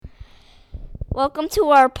Welcome to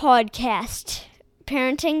our podcast,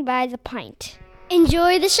 Parenting by the Pint.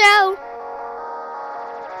 Enjoy the show.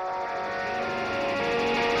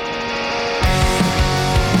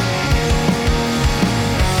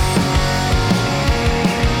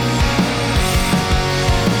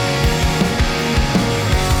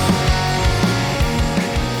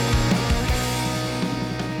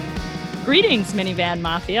 Greetings, Minivan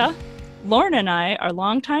Mafia. Lauren and I are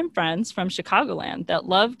longtime friends from Chicagoland that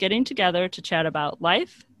love getting together to chat about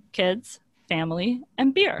life, kids, family,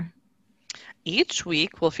 and beer. Each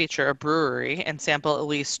week, we'll feature a brewery and sample at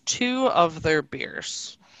least 2 of their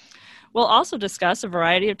beers. We'll also discuss a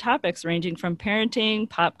variety of topics ranging from parenting,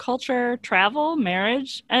 pop culture, travel,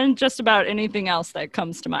 marriage, and just about anything else that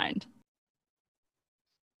comes to mind.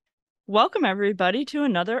 Welcome, everybody, to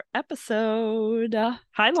another episode.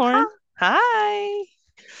 Hi, Lauren. Hi.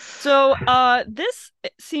 So this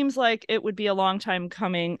seems like it would be a long time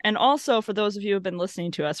coming. And also, for those of you who have been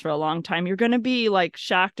listening to us for a long time, you're going to be like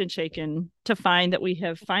shocked and shaken to find that we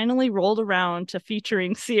have finally rolled around to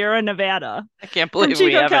featuring Sierra Nevada. I can't believe from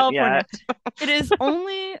we Chico, haven't California. yet. It is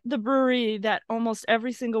only the brewery that almost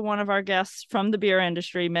every single one of our guests from the beer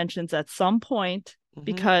industry mentions at some point,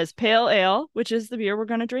 because Pale Ale, which is the beer we're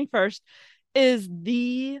going to drink first, is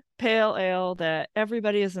the pale ale that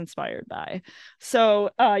everybody is inspired by. So,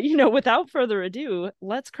 without further ado,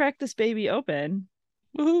 let's crack this baby open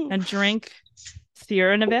and drink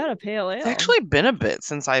Sierra Nevada Pale Ale. It's actually been a bit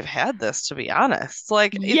since I've had this, to be honest.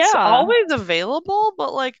 Like, it's Yeah. always available,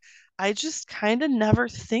 but like, I just kind of never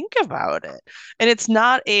think about it. And it's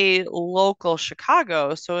not a local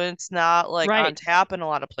Chicago, so it's not like Right. on tap in a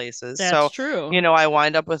lot of places. That's So, true. I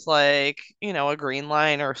wind up with like, a Green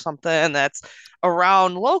Line or something that's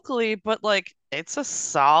around locally, but like it's a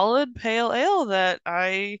solid pale ale that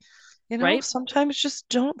I, Right. sometimes just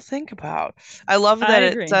don't think about. I love that I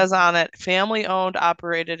it agree. says on it family owned,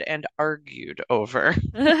 operated, and argued over.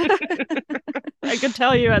 I could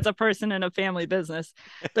tell you, as a person in a family business,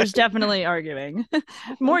 there's definitely arguing.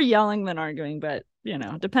 More yelling than arguing, but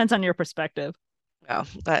depends on your perspective. Yeah,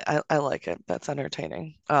 I like it. That's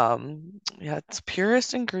entertaining. Yeah, it's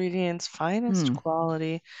purest ingredients, finest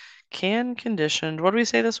quality, can conditioned. What do we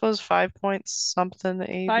say this was? 5 point something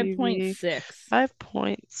ABV? 5.6.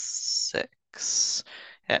 5.6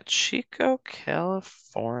 at Chico,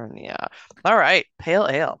 California. All right, pale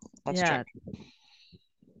ale. Let's drink.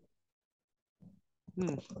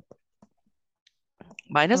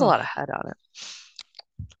 Mine has a lot of head on it.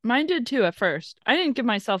 Mine did too at first. I didn't give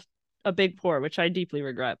myself a big pour, which I deeply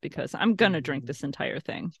regret because I'm gonna drink this entire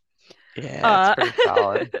thing. Yeah, it's pretty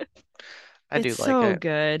solid. I do like it. It's so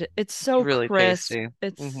good. It's so really crisp. tasty.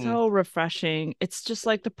 It's so refreshing. It's just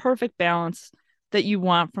like the perfect balance that you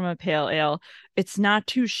want from a pale ale. It's not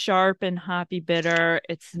too sharp and hoppy bitter.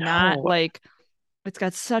 It's not like, it's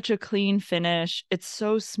got such a clean finish. It's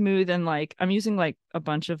so smooth, and like I'm using like a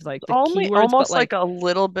bunch of like the keywords, almost but like a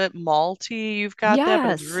little bit malty. You've got that,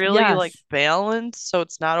 but it's really like balanced, so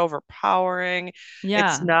it's not overpowering.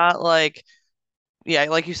 Yeah. It's not like,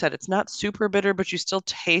 like you said, it's not super bitter, but you still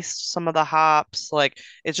taste some of the hops. Like,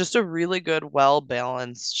 it's just a really good,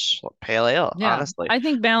 well-balanced pale ale, honestly. I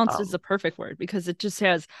think balanced is the perfect word, because it just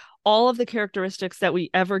has all of the characteristics that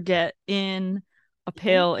we ever get in a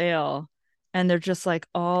pale ale, and they're just like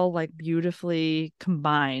all like beautifully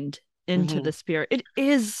combined into the spirit. It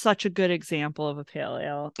is such a good example of a pale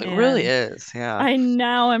ale. It really is, yeah. I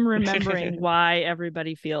now am remembering why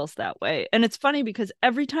everybody feels that way. And it's funny because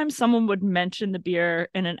every time someone would mention the beer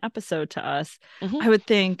in an episode to us, I would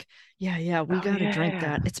think, we got to drink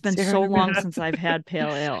that. It's been so long since I've had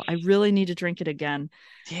pale ale. I really need to drink it again.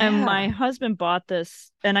 Yeah. And my husband bought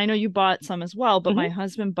this, and I know you bought some as well, but my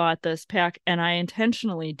husband bought this pack, and I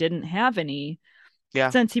intentionally didn't have any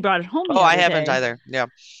since he brought it home. I haven't either. Yeah.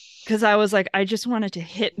 Because I was like, I just wanted to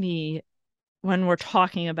hit me when we're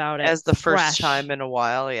talking about it as the first time in a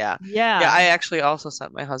while. Yeah. I actually also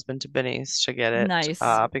sent my husband to Benny's to get it. Nice.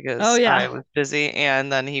 Because I was busy,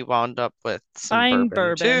 and then he wound up with some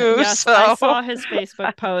bourbon too. Yes, so. I saw his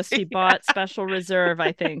Facebook post. He bought Special Reserve,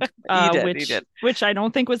 I think. He did. Which I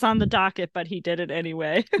don't think was on the docket, but he did it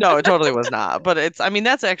anyway. No, it totally was not. But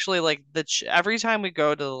that's actually like every time we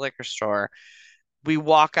go to the liquor store, we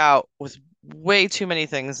walk out with way too many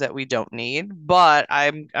things that we don't need, but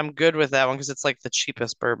I'm good with that one because it's like the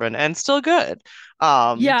cheapest bourbon and still good.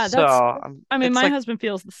 Yeah, So I mean, it's my like husband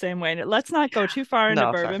feels the same way. And let's not go too far into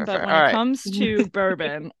no, fair, bourbon, fair, but fair. when All it right. comes to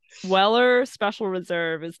bourbon, Weller Special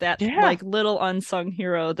Reserve is that Yeah. like little unsung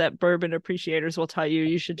hero that bourbon appreciators will tell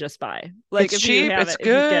you should just buy. Like It's if you cheap, have it's it,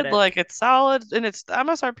 if you get good, it. like it's solid, and it's the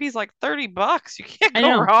MSRP is like $30. You can't I go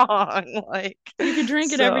know. wrong. Like You could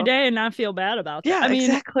drink it every so day and not feel bad about that. yeah, I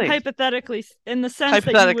mean, exactly. hypothetically, in the sense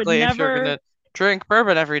that you would Hypothetically, if you're never, gonna drink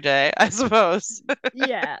bourbon every day, I suppose.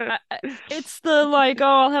 yeah, it's the like, oh,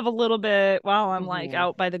 I'll have a little bit while I'm like Mhm.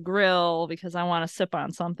 out by the grill because I want to sip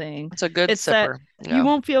on something. It's a good It's that sipper. you Yeah.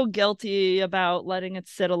 won't feel guilty about letting it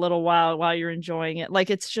sit a little while you're enjoying it. Like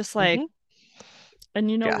it's just like, Hmm. and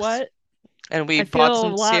you know Yes. what? And we I bought feel a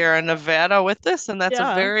some lot, Sierra Nevada with this, and that's a yeah.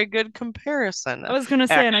 very good comparison, I was gonna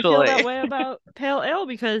say, and I feel that actually. way about pale ale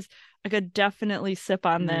because I could definitely sip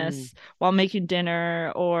on Mm, this while making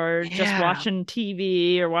dinner or just yeah. watching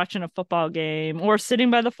TV or watching a football game or sitting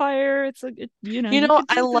by the fire. You You know, could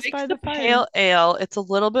I drink this like by the the fire. pale ale. It's a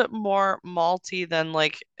little bit more malty than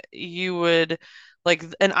like you would like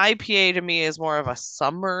an IPA to me is more of a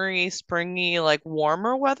summery, springy, like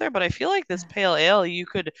warmer weather, but I feel like this pale ale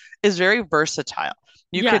is very versatile.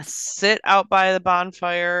 You could Yes. sit out by the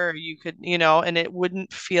bonfire, or you could, and it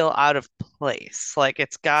wouldn't feel out of place. Like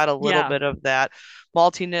it's got a little Yeah. bit of that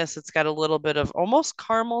maltiness. It's got a little bit of almost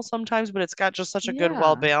caramel sometimes, but it's got just such a good,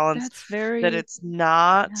 well Yeah. balanced That's that very, it's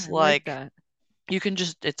not yeah, I like like that.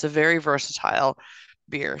 it's a very versatile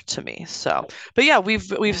beer to me. So, but yeah, we've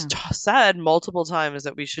Yeah. said multiple times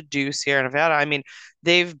that we should do Sierra Nevada. I mean,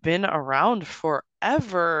 they've been around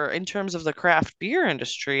forever in terms of the craft beer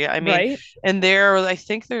industry. I mean, Right? and I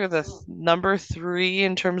think they're the number three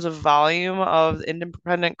in terms of volume of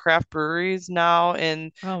independent craft breweries now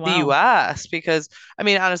in Oh, the wow. US because I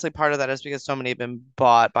mean, honestly, part of that is because so many have been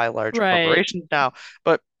bought by larger Right. corporations now,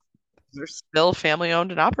 but they're still family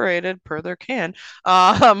owned and operated per their can.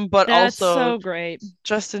 But That's also so great.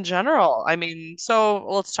 just in general. I mean, so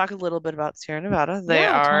let's talk a little bit about Sierra Nevada. They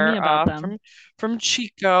Yeah. Tell me are about them. from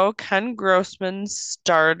Chico. Ken Grossman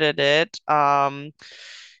started it.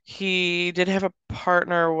 He did have a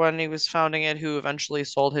partner when he was founding it who eventually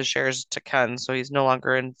sold his shares to Ken, so he's no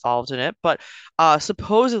longer involved in it. But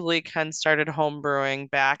supposedly Ken started home brewing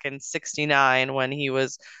back in '69 when he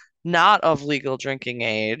was not of legal drinking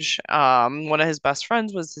age. One of his best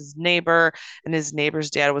friends was his neighbor, and his neighbor's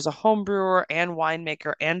dad was a home brewer and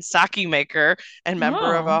winemaker and sake maker and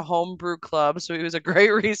member of Oh, a home brew club. So he was a great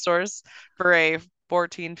resource for a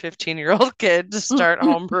 14, 15-year-old kid to start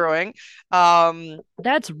home brewing.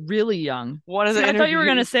 that's really young. One of See, the I thought you were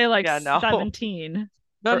gonna interviews, say like yeah, no, 17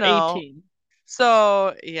 no, or no. 18.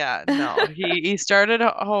 So yeah, no, he started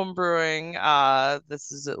home brewing.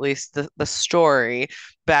 This is at least the story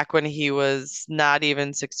back when he was not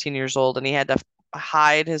even 16 years old, and he had to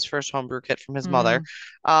hide his first homebrew kit from his mother.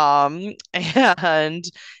 Mm. And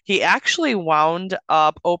he actually wound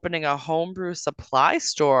up opening a homebrew supply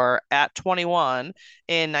store at 21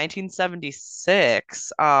 in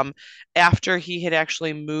 1976. After he had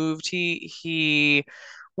actually moved, he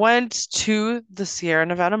went to the Sierra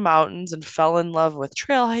Nevada mountains and fell in love with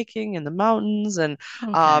trail hiking in the mountains. And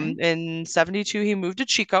Okay. in 72, he moved to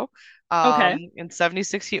Chico. Okay. In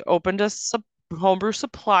 76, he opened a homebrew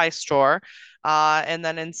supply store. And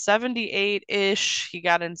then in 78-ish, he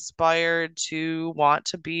got inspired to want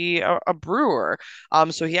to be a brewer.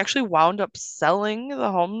 So he actually wound up selling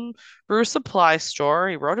the homebrew supply store.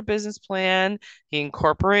 He wrote a business plan. He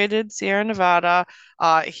incorporated Sierra Nevada.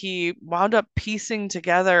 He wound up piecing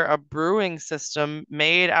together a brewing system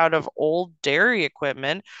made out of old dairy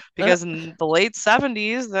equipment Uh, because in the late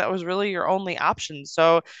 70s, that was really your only option.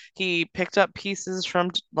 So he picked up pieces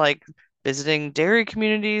from like visiting dairy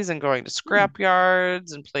communities and going to hmm, scrap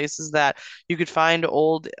yards and places that you could find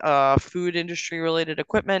old food industry related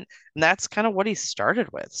equipment. And that's kind of what he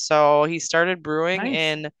started with. So he started brewing nice.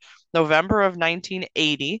 in November of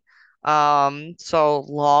 1980. So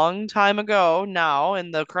long time ago now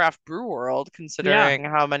in the craft brew world, Yeah. considering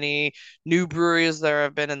how many new breweries there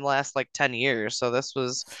have been in the last like 10 years. So this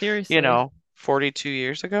was, Seriously. 42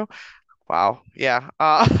 years ago. Wow. Yeah.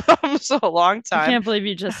 So a long I time, can't believe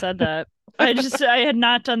you just said that. I had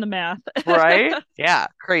not done the math. right? Yeah,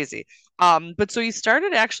 crazy. But so he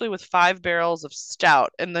started actually with 5 barrels of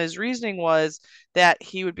stout, and his reasoning was that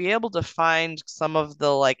he would be able to find some of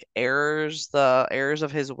the errors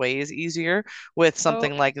of his ways easier with Oh,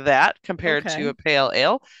 something like that compared to okay. a pale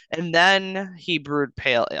ale, and then he brewed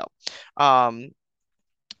pale ale. Um,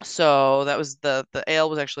 So that was the ale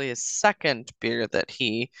was actually his second beer that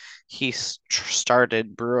he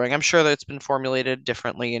started brewing. I'm sure that it's been formulated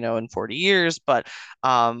differently, in 40 years, but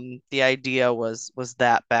the idea was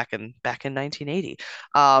that back in 1980.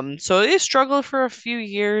 So it struggled for a few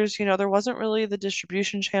years. There wasn't really the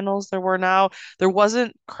distribution channels there were now. There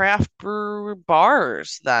wasn't craft brew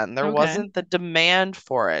bars then. There Okay. wasn't the demand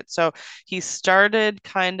for it. So he started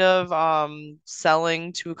kind of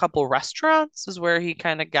selling to a couple restaurants, is where he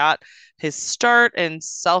kind of got his start in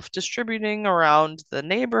self-distributing around the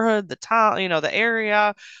neighborhood, the town, the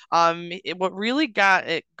area. What really got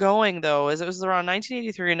it going though is it was around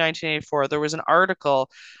 1983 and 1984. There was an article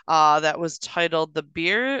that was titled "The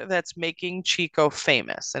Beer That's Making Chico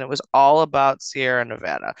Famous," and it was all about Sierra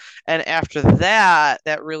Nevada. And after that,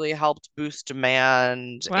 that really helped boost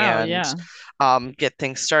demand Wow, and yeah. get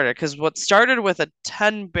things started. Because what started with a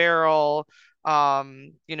 10 barrel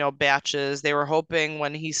batches, they were hoping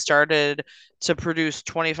when he started to produce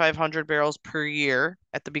 2,500 barrels per year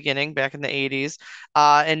at the beginning back in the 80s.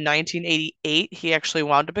 In 1988, he actually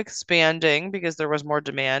wound up expanding because there was more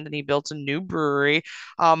demand and he built a new brewery.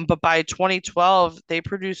 But by 2012, they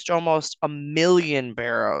produced almost 1 million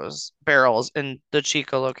barrels in the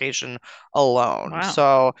Chico location alone. Wow.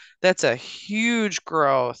 So that's a huge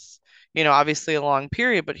growth, obviously a long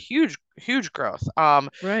period, but huge, huge growth.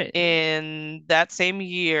 Right. In that same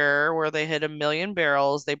year where they hit 1 million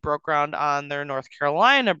barrels, they broke ground on their North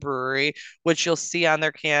Carolina brewery, which you'll see on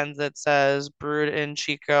their cans that says brewed in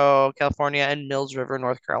Chico, California, and Mills River,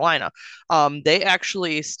 North Carolina. They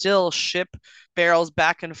actually still ship barrels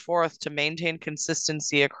back and forth to maintain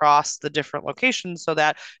consistency across the different locations so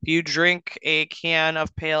that if you drink a can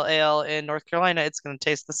of pale ale in North Carolina, it's going to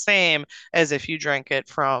taste the same as if you drank it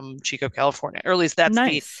from Chico, California, or at least that's the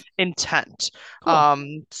Nice. intent.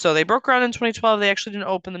 Cool. So they broke ground in 2012. They actually didn't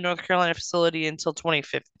open the North Carolina facility until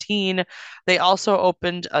 2015. They also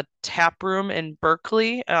opened a tap room in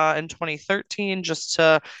Berkeley in 2013 just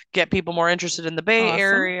to get people more interested in the Bay Awesome.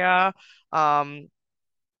 Area.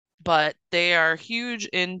 But they are huge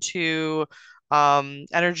into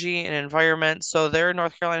energy and environment. So their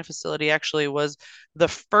North Carolina facility actually was the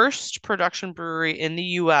first production brewery in the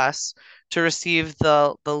U.S. to receive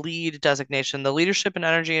the LEED designation, the Leadership in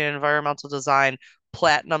Energy and Environmental Design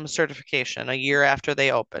Platinum certification, a year after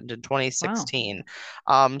they opened in Wow. 2016.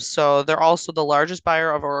 So they're also the largest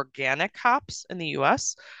buyer of organic hops in the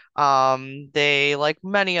U.S. They, like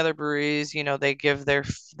many other breweries, they give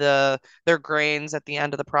their grains at the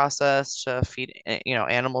end of the process to feed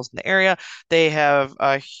animals in the area. They have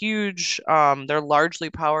a huge they're largely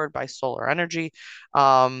powered by solar energy.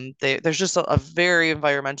 There's just a very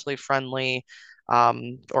environmentally friendly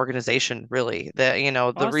organization, really.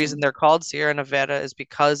 The reason Awesome. they're called Sierra Nevada is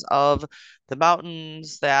because of the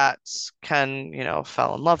mountains that Ken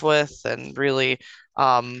fell in love with, and really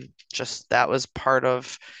just that was part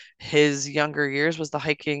of his younger years, was the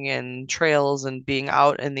hiking and trails and being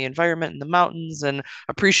out in the environment in the mountains and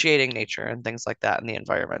appreciating nature and things like that in the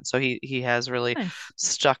environment. So he has really Nice.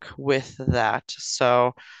 stuck with that.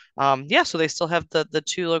 So yeah, so they still have the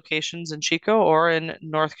two locations in Chico or in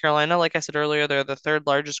North Carolina. Like I said earlier, they're the third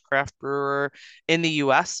largest craft brewer in the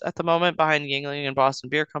US at the moment, behind Yuengling and Boston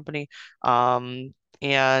Beer Company.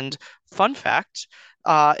 And fun fact,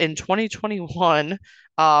 in 2021,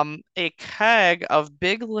 a keg of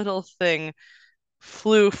Big Little Thing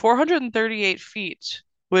flew 438 feet,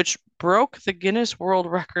 which broke the Guinness World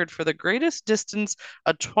Record for the greatest distance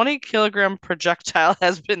a 20-kilogram projectile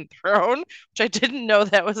has been thrown, which I didn't know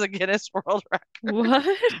that was a Guinness World Record.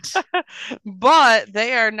 What? But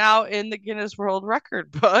they are now in the Guinness World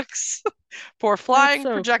Record books for That's flying so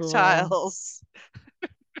cool. projectiles,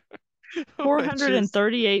 which is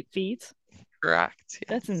 438 feet. correct.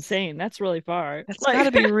 That's Yes. insane. That's really far. It's got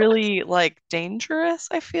to be really dangerous,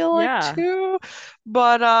 I feel like Yeah. too.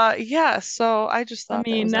 But yeah, so I just I thought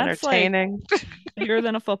that mean, was that's like entertaining. bigger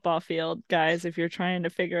than a football field, guys, if you're trying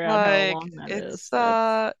to figure out how Like long that is. it's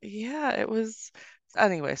That's yeah, it was,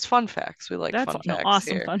 anyways, fun facts. We like that's fun an facts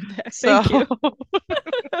awesome here. fun fact. So Thank you.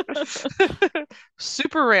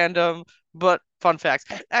 super random, but fun facts.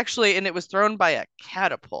 Actually, and it was thrown by a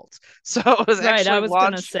catapult. So it was Right, I actually was gonna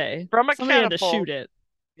launched say from a somebody had to catapult. shoot it.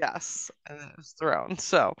 Yes, and it was thrown.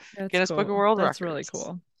 So That's Guinness Book of cool. World That's really Records.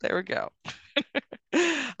 cool. There we go.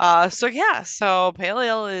 So yeah, so Pale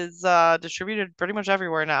Ale is distributed pretty much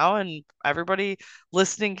everywhere now, and everybody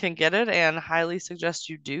listening can get it, and highly suggest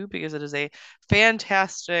you do because it is a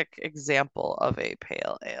fantastic example of a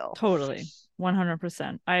pale ale. Totally.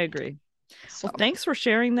 100%. I agree. So Well, thanks for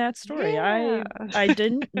sharing that story. yeah. I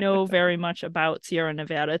didn't know very much about Sierra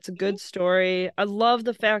Nevada. It's a good story. I love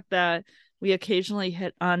the fact that we occasionally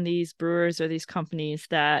hit on these brewers or these companies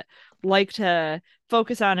that like to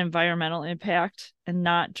focus on environmental impact and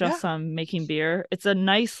not just on making beer. It's a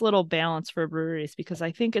nice little balance for breweries, because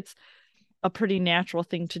I think it's a pretty natural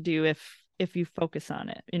thing to do if you focus on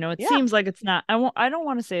it. It seems like it's not, I don't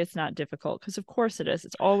want to say it's not difficult, because of course it is.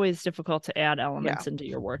 It's always difficult to add elements into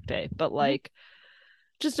your workday, but like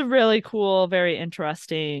just a really cool, very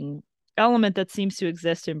interesting element that seems to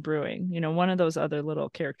exist in brewing. One of those other little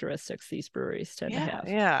characteristics these breweries tend to have.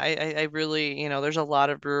 I really, there's a lot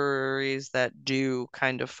of breweries that do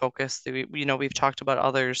kind of focus. We've talked about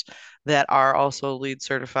others that are also LEED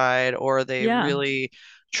certified, or they really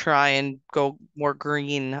try and go more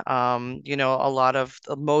green. A lot of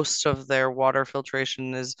most of their water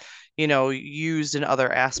filtration is, used in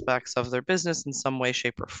other aspects of their business in some way,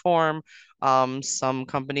 shape, or form. Some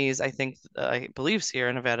companies, I believe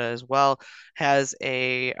Sierra Nevada as well, has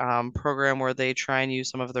a program where they try and use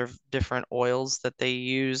some of their different oils that they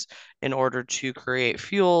use in order to create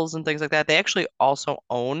fuels and things like that. They actually also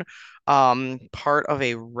own part of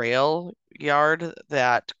a rail yard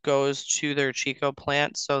that goes to their Chico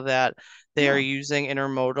plant, so that they are using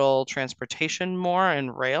intermodal transportation more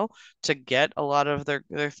and rail to get a lot of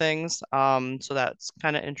their things. So that's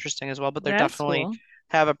kind of interesting as well. But they're definitely cool.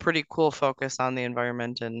 Have a pretty cool focus on the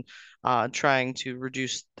environment and trying to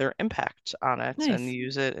reduce their impact on it and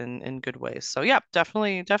use it in good ways. So yeah,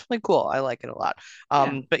 definitely cool. I like it a lot.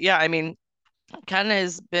 But yeah, I mean, Ken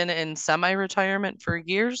has been in semi-retirement for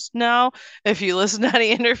years now, if you listen to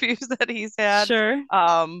any interviews that he's had. Sure.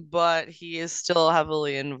 But he is still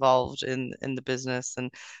heavily involved in the business and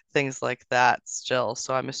things like that still.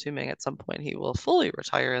 So I'm assuming at some point he will fully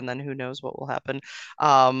retire, and then who knows what will happen.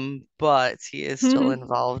 But he is still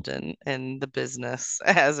involved in the business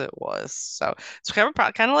as it was. So it's kind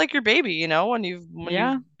of like your baby, when you've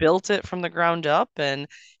built it from the ground up, and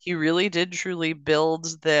he really did truly build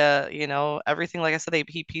the, everything. Like I said,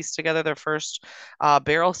 he pieced together their first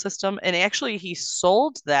barrel system, and actually he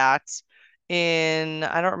sold that in,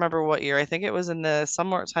 I don't remember what year. I think it was in the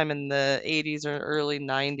somewhere time in the 80s or early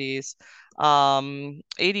 90s.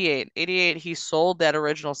 88, he sold that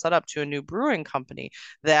original setup to a new brewing company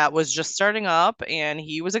that was just starting up, and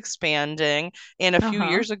he was expanding. And a few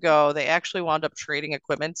years ago, they actually wound up trading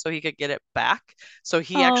equipment so he could get it back. So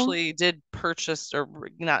he actually did purchase, or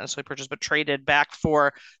not necessarily purchase, but traded back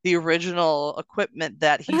for the original equipment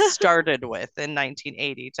that he started with in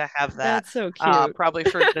 1980 to have that. That's so cute. Probably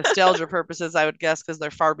for nostalgia purposes, I would guess, because they're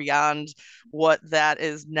far beyond what that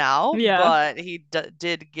is now. But he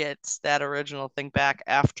did get that original thing back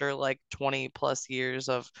after like 20 plus years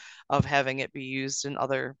of having it be used in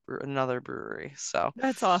another brewery. So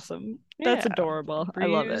that's awesome. That's adorable. Reuse, I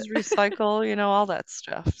love it. Recycle, all that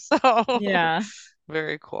stuff. So yeah.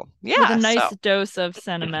 Very cool. Yeah. With a nice dose of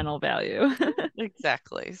sentimental value.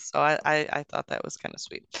 Exactly. So I thought that was kind of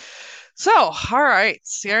sweet. So, all right,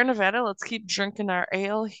 Sierra Nevada, let's keep drinking our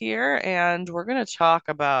ale here, and we're going to talk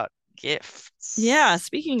about gifts. Yeah,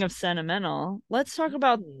 speaking of sentimental, let's talk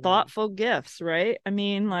about thoughtful gifts, right? I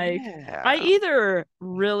mean, like, I either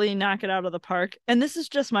really knock it out of the park, and this is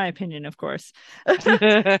just my opinion, of course,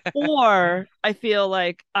 or I feel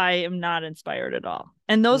like I am not inspired at all.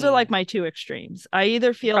 And those are like my two extremes. I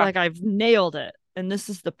either feel like I've nailed it, and this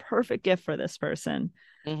is the perfect gift for this person,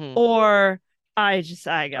 or I just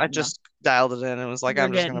dialed it in and was like,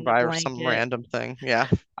 I'm just gonna buy some random thing. Yeah.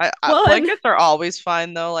 Blankets are always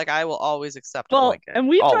fine though. Like I will always accept a blanket. And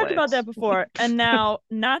we've talked about that before. And now,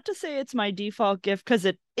 not to say it's my default gift, because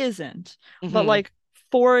it isn't, but like,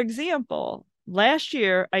 for example, last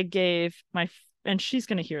year I gave and she's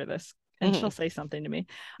gonna hear this and she'll say something to me.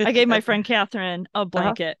 I gave my friend Catherine a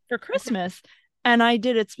blanket for Christmas. And I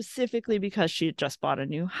did it specifically because she had just bought a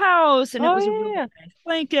new house, and it was a really nice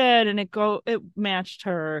blanket, and it matched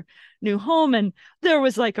her new home, and there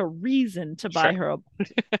was like a reason to buy her a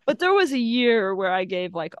blanket. But there was a year where I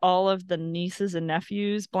gave like all of the nieces and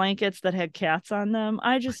nephews blankets that had cats on them.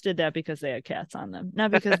 I just did that because they had cats on them, not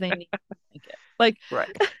because they needed a blanket. Like,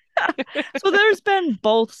 so there's been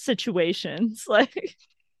both situations. Like,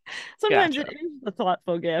 sometimes it is a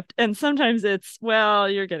thoughtful gift, and sometimes it's, well,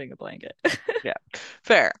 you're getting a blanket. Yeah,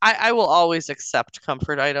 fair. I will always accept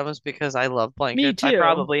comfort items because I love blankets. I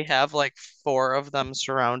probably have like 4 of them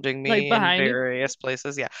surrounding me in various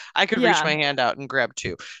places. Yeah, I could reach my hand out and grab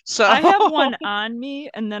 2. So I have one on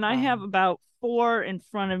me, and then I have about 4 in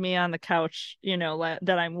front of me on the couch,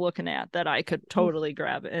 that I'm looking at, that I could totally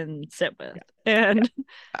grab and sit with. And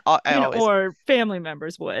or family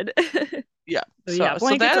members would. Yeah. So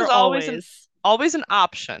that is always an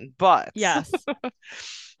option, but yes.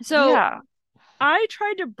 So I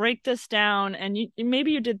tried to break this down, and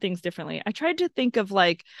maybe you did things differently. I tried to think of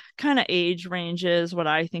like kind of age ranges, what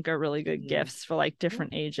I think are really good gifts for like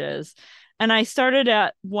different ages. And I started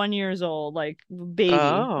at 1 year old, like baby,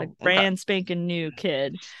 like brand spanking new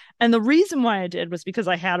kid. And the reason why I did was because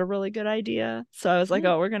I had a really good idea. So I was like,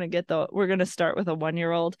 oh, we're gonna start with a 1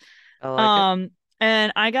 year old. I like it.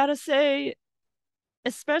 And I gotta say,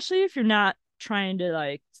 especially if you're not trying to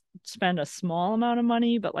like spend a small amount of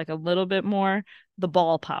money, but like a little bit more, the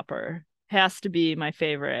ball popper has to be my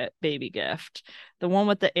favorite baby gift. The one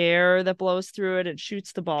with the air that blows through it and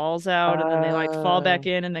shoots the balls out, and then they like fall back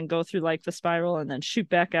in and then go through like the spiral and then shoot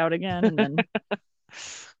back out again. And then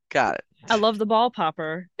got it. I love the ball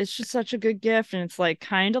popper. It's just such a good gift, and it's like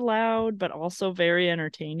kind of loud, but also very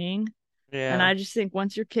entertaining. Yeah. And I just think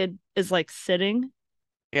once your kid is like sitting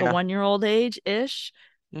the 1 year old age ish,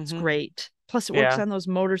 it's great. Plus, it works on those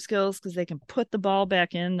motor skills because they can put the ball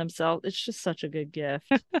back in themselves. It's just such a good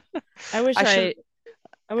gift. I wish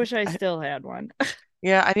I still had one.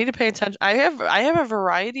 Yeah, I need to pay attention. I have a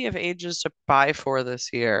variety of ages to buy for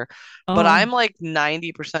this year, but Oh, I'm like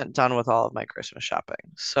 90% done with all of my Christmas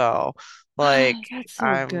shopping. So, like, that's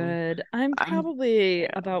so good. I'm probably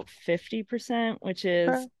about 50%, which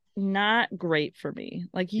is not great for me.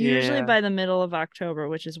 Like usually by the middle of October,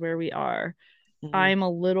 which is where we are, I'm a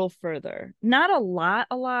little further. Not a lot.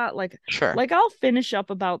 Like I'll finish up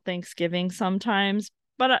about Thanksgiving sometimes,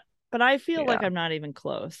 but I feel like I'm not even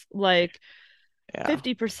close. Like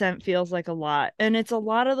 50% feels like a lot, and it's a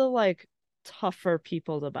lot of the like tougher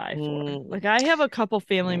people to buy for. Like I have a couple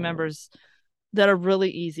family members that are really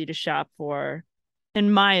easy to shop for,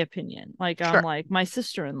 in my opinion. Like I'm like my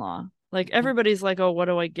sister-in-law. Like everybody's like, oh, what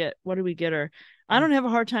do I get? What do we get her? I don't have a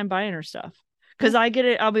hard time buying her stuff. Because I get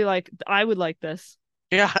it, I'll be like, I would like this.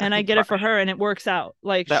 Yeah. And I get it for her, and it works out.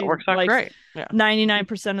 Like that works out great. Yeah.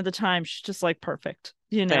 99% of the time, she's just like perfect.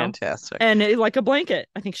 You know? Fantastic. And like a blanket.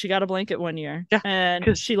 I think she got a blanket 1 year. Yeah.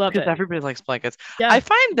 And she loved it. Because everybody likes blankets. Yeah. I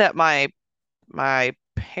find that my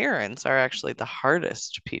parents are actually the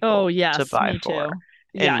hardest people to buy for.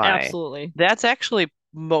 Yeah, absolutely. That's actually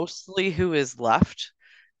mostly who is left,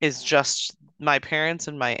 is just my parents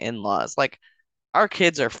and my in-laws. Like, our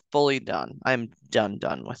kids are fully done. I'm done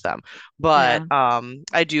with them. But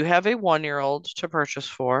I do have a 1-year-old to purchase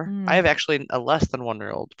for. I have actually a less than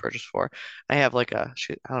 1-year-old to purchase for. I have like I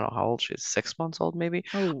don't know how old she is, 6 months old maybe.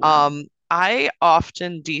 Oh, wow. I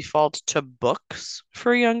often default to books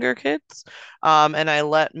for younger kids. And I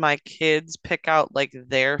let my kids pick out like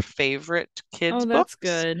their favorite kids' that's books.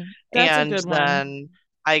 good. That's a good one. And then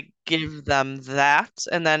I give them that,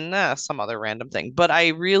 and then some other random thing. But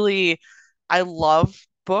I love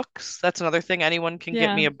books. That's another thing. Anyone can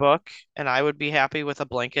get me a book, and I would be happy with a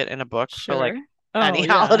blanket and a book for like any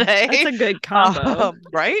holiday. That's a good combo.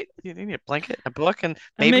 Right? You need a blanket, a book, and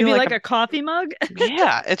maybe like a coffee mug.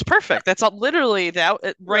 Yeah, it's perfect. That's literally that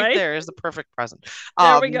right there is the perfect present.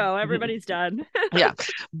 There we go. Everybody's done. Yeah.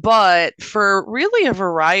 But for really a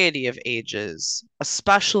variety of ages,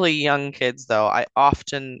 especially young kids, though, I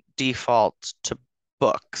often default to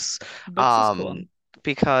books. Books is cool.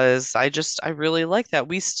 Because I really like that.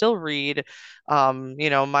 We still read.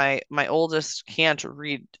 My oldest can't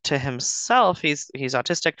read to himself. He's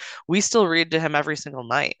autistic. We still read to him every single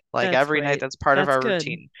night. Like every night, that's part of our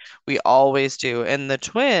routine. We always do. And the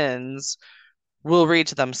twins will read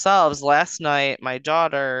to themselves. Last night, my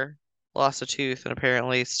daughter lost a tooth, and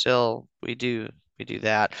apparently still we do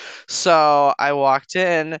that. So I walked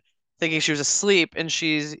in thinking she was asleep, and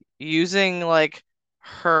she's using like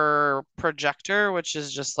her projector, which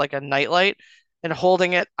is just like a nightlight, and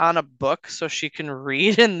holding it on a book so she can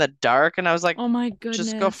read in the dark. And I was like, oh my goodness,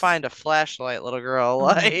 just go find a flashlight, little girl. Oh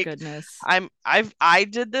like my goodness. I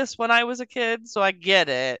did this when I was a kid, so I get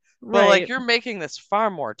it. But like, you're making this far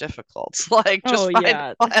more difficult. Like, just find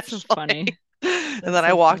a flashlight. That's so funny. And then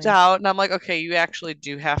I walked out, and I'm like, okay, you actually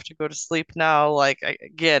do have to go to sleep now. Like, I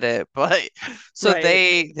get it. But so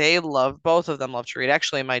they love, both of them love to read.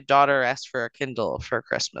 Actually, my daughter asked for a Kindle for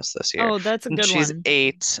Christmas this year. Oh, that's a good one. She's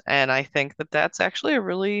 8, and I think that that's actually a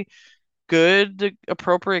really good,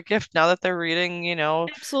 appropriate gift now that they're reading,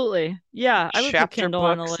 Absolutely. Yeah, I would put Kindle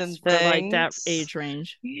on the list for like that age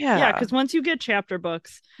range. Yeah, because once you get chapter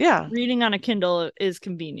books, reading on a Kindle is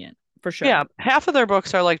convenient. For sure. Yeah, half of their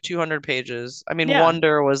books are like 200 pages. I mean,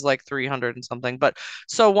 Wonder was like 300 and something. But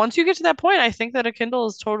so once you get to that point, I think that a Kindle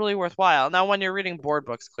is totally worthwhile. Now, when you're reading board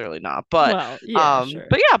books, clearly not. But sure.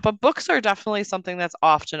 But books are definitely something that's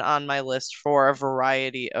often on my list for a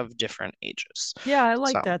variety of different ages. Yeah, I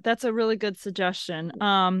like that. That's a really good suggestion.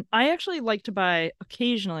 I actually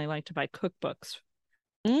occasionally like to buy cookbooks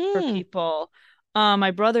for people.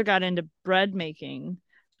 My brother got into bread making.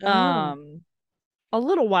 Oh. A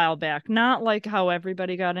little while back, not like how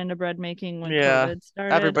everybody got into bread making when Yeah. COVID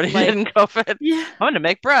started. Everybody did Like, in COVID. yeah, I'm gonna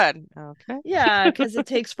make bread. Okay. yeah, because it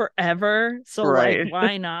takes forever. So, like, Right.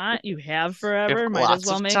 why not? You have You have forever, might as lots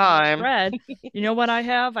well of make time. bread. You know what I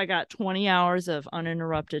have? I got 20 hours of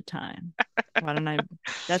uninterrupted time. Why don't I?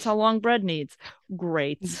 That's how long bread needs.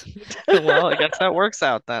 Great. Well, I guess that works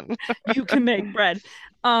out then. You can make bread.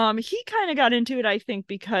 He kind of got into it, I think,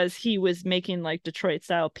 because he was making like Detroit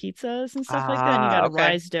style pizzas and stuff like that, and you got to Okay.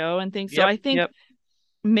 rise dough and things. So Yep. I think Yep.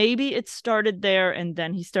 maybe it started there, and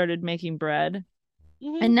then he started making bread,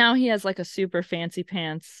 and now he has like a super fancy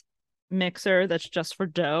pants mixer that's just for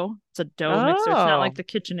dough. It's a dough mixer. It's not Oh, like the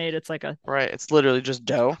KitchenAid. It's like a right. It's literally just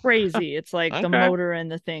dough. crazy. It's like the Okay. motor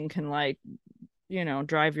and the thing can like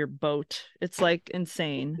drive your boat. It's like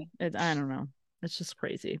insane. I don't know. It's just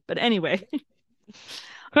crazy. But anyway,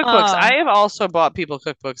 Cookbooks. I have also bought people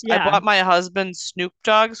cookbooks. I yeah, bought my husband Snoop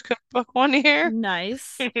Dogg's cookbook one year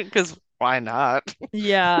nice. because why not?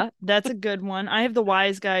 Yeah, that's a good one. I have the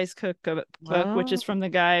Wise Guys cookbook, which is Oh, from the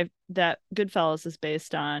guy that Goodfellas is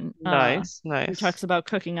based on. nice, He nice. talks about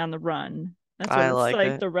cooking on the run. That's what I it's like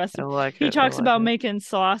like, it. the I recipe. like He it. I talks like about it. making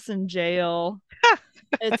sauce in jail.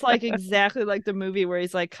 It's like exactly like the movie where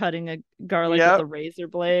he's like cutting a garlic with Yep. a razor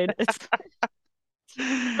blade. It's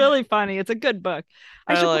really funny. It's a good book.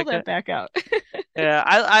 I I should pull like that it. back out. Yeah,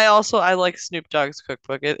 I also I like Snoop Dogg's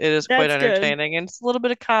cookbook. It is quite That's good. entertaining and it's a little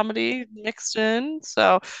bit of comedy mixed in.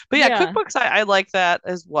 So, but yeah, Yeah. cookbooks I like that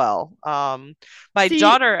as well. My See,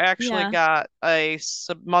 daughter actually yeah. got a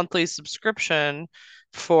monthly subscription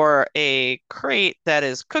for a crate that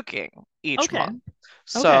is cooking each Okay. month.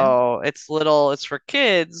 Okay. So it's for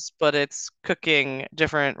kids, but it's cooking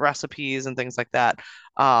different recipes and things like that.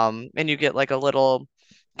 And you get like a little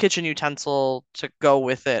kitchen utensil to go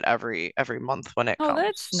with it every month when it Oh, comes.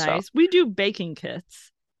 that's So nice. We do baking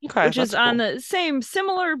kits, okay, which is that's on cool. the same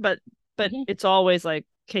similar, but Mhm. it's always like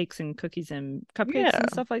cakes and cookies and cupcakes and Yeah.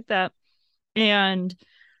 stuff like that. And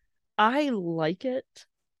I like it,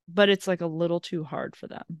 but it's like a little too hard for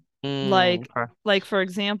them. Like Okay. like for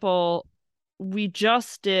example, we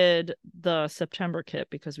just did the September kit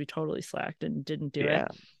because we totally slacked and didn't do it. Yeah.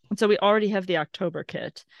 And so we already have the October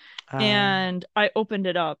kit. And I opened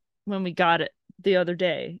it up when we got it the other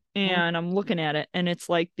day, Mhm. and I'm looking at it, and it's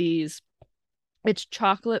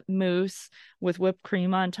chocolate mousse with whipped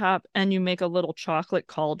cream on top, and you make a little chocolate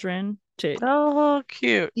cauldron to Oh,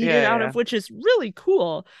 cute. eat it Yeah, out yeah. of, which is really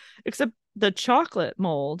cool. Except the chocolate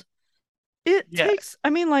mold, it Yeah. takes, I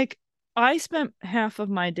mean, like, I spent half of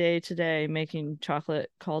my day today making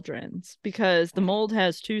chocolate cauldrons because the mold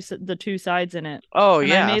has the two sides in it, Oh,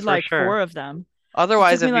 and I yeah, made for like sure. four of them. So it Otherwise,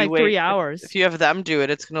 took me if you like three wait, if hours. you have them do it,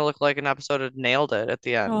 it's gonna look like an episode of Nailed It at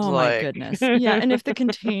the end. Oh my Like, goodness. Yeah. And if the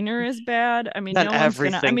container is bad, I mean, then no one's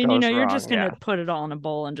gonna, I everything mean, goes you're just wrong. gonna Yeah, put it all in a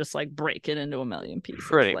bowl and just like break it into a million pieces.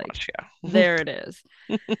 pretty Like, much. Yeah. there it is.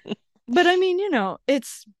 But I mean,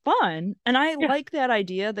 it's fun. And I Yeah. like that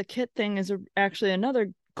idea. The kit thing is actually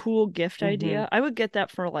another cool gift Hmm. idea. I would get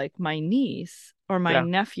that for like my niece or my Yeah.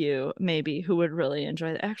 nephew, maybe, who would really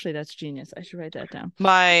enjoy it. Actually, that's genius. I should write that down.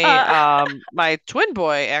 My Uh, my twin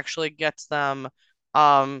boy actually gets them.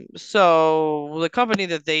 So the company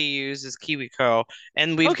that they use is KiwiCo,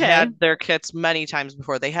 and we've okay. had their kits many times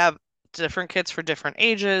before. They have different kits for different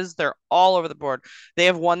ages. They're all over the board. They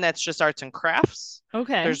have one that's just arts and crafts.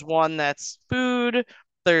 Okay. There's one that's food.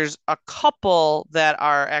 There's a couple that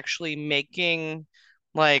are actually making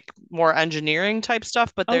like more engineering type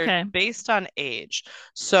stuff, but they're Okay. based on age.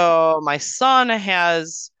 So my son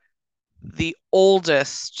has the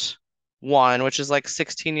oldest one, which is like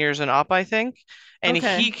 16 years and up, I think. And Okay.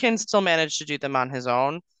 he can still manage to do them on his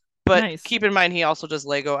own. But Nice. keep in mind, he also does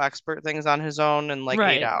Lego expert things on his own in like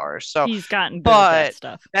eight Right. hours. So, He's gotten good at that but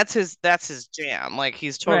stuff. that's his jam. Like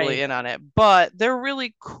he's totally Right. in on it. But they're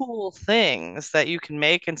really cool things that you can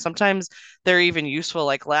make, and sometimes they're even useful.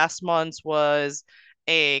 Like last month's was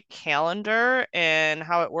a calendar, and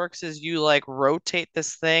how it works is you like rotate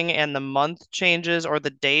this thing and the month changes or the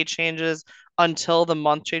day changes until the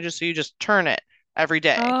month changes. So you just turn it every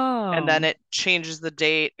day. And then Oh, it changes the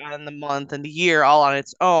date and the month and the year all on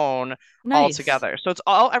its own all nice. together. So it's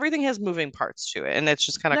all everything has moving parts to it. And it's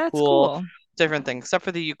just kind of That's cool, cool. different things, except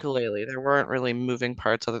for the ukulele. There weren't really moving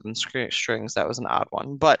parts other than strings. That was an odd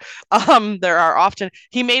one. But there are often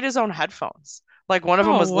he made his own headphones. Like one of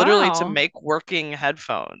them Oh, was literally to wow. make working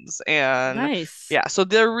headphones. And Nice. yeah, so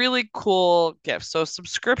they're really cool gifts. So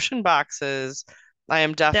subscription boxes, I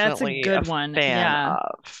am That's a definitely a good one. fan Yeah,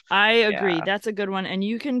 of. I agree. Yeah. That's a good one. And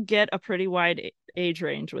you can get a pretty wide age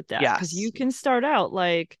range with that because you Yes. can start out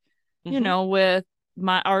like you know, with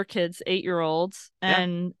our kids, 8-year-olds,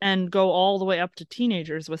 and go all the way up to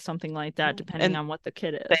teenagers with something like that, depending on what the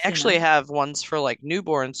kid is. They actually have ones for like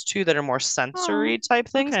newborns too that are more sensory type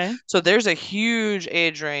things. Okay. So there's a huge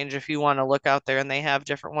age range if you want to look out there, and they have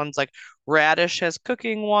different ones. Like Radish has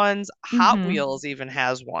cooking ones. Hot Wheels even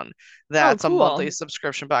has one that's a monthly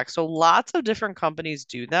subscription box. So lots of different companies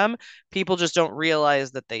do them. People just don't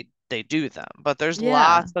realize that they do them. But there's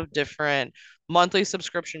lots of different monthly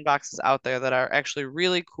subscription boxes out there that are actually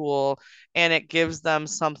really cool, and it gives them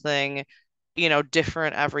something, you know,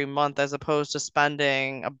 different every month as opposed to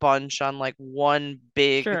spending a bunch on like one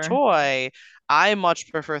big toy. I much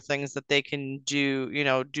prefer things that they can do, you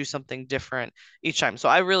know, do something different each time. So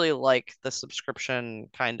I really like the subscription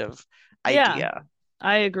kind of idea. Yeah,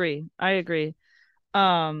 I agree.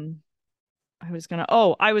 I was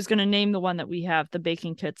gonna name the one that we have, the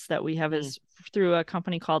baking kits that we have is through a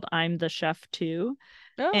company called I'm the Chef Too.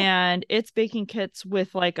 And it's baking kits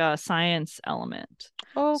with like a science element.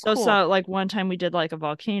 Cool. So like one time we did like a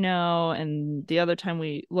volcano, and the other time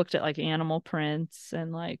we looked at like animal prints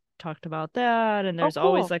and like talked about that. And there's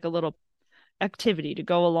always like a little activity to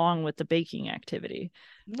go along with the baking activity.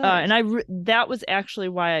 Nice. And that was actually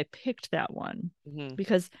why I picked that one,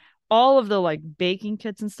 because all of the like baking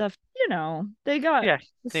kits and stuff, you know, they got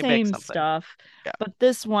the same stuff. But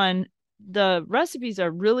this one, the recipes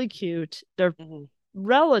are really cute. They're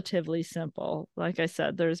relatively simple. Like I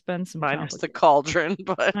said, there's been some minus the cauldron,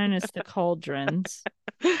 but minus the cauldrons.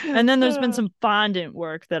 And then there's been some fondant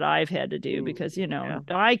work that I've had to do because, you know,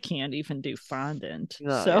 I can't even do fondant.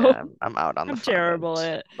 I'm out on I'm terrible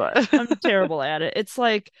at it. But I'm terrible at it. It's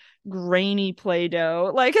like grainy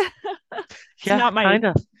Play-Doh. Like it's not my kind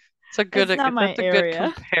of. It's a good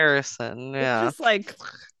comparison. Yeah. It just like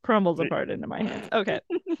crumbles apart into my hands. Okay.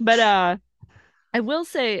 But I will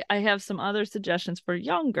say I have some other suggestions for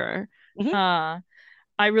younger. I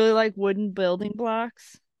really like wooden building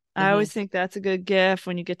blocks. I always think that's a good gift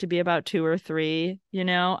when you get to be about 2 or 3, you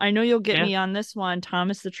know. I know you'll get me on this one,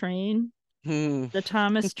 Thomas the Train. The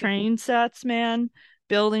Thomas Train sets, man.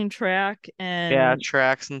 Building track and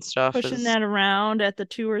tracks and stuff, pushing that around at the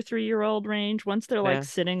 2 or 3-year-old range. Once they're like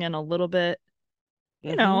sitting in a little bit,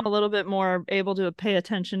 you know, a little bit more able to pay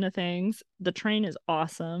attention to things, the train is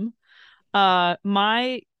awesome.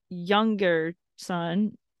 My younger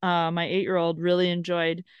son, my 8-year-old, really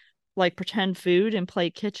enjoyed like pretend food and play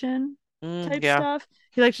kitchen type stuff.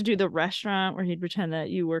 He liked to do the restaurant where he'd pretend that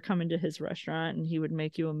you were coming to his restaurant and he would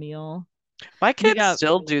make you a meal. My kids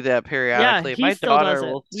still do that periodically. My daughter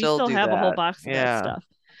will still do that. We still have a whole box of that stuff.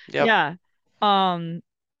 Yeah.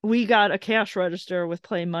 We got a cash register with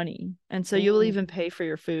Play Money, and so you'll even pay for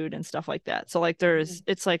your food and stuff like that. So like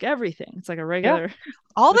it's like everything. It's like a regular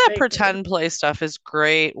all that pretend play stuff is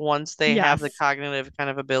great once they have the cognitive kind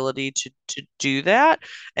of ability to do that.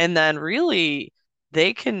 And then really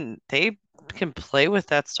they can play with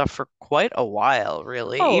that stuff for quite a while,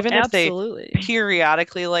 really. Even if they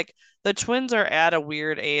periodically, like the twins are at a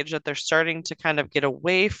weird age that they're starting to kind of get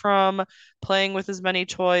away from playing with as many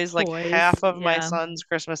toys. Like half of my son's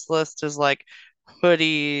Christmas list is like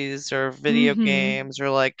hoodies or video games or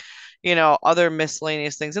like, you know, other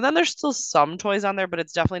miscellaneous things. And then there's still some toys on there, but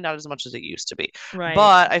it's definitely not as much as it used to be. Right.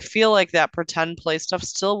 But I feel like that pretend play stuff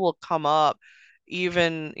still will come up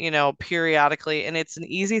even, you know, periodically. And it's an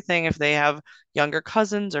easy thing if they have younger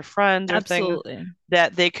cousins or friends or things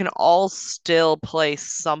that they can all still play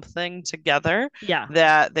something together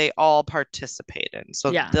that they all participate in.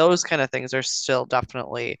 So those kind of things are still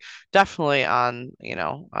definitely on, you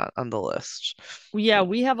know, on the list. Yeah,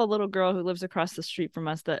 we have a little girl who lives across the street from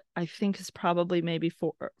us that I think is probably maybe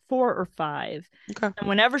 4 or 5. Okay. And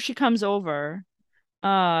whenever she comes over,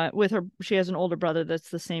 with her, she has an older brother that's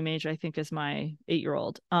the same age I think as my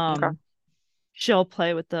 8-year-old. She'll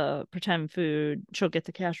play with the pretend food. She'll get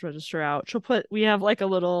the cash register out. We have like a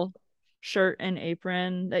little shirt and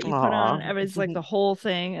apron that you put on. It's like the whole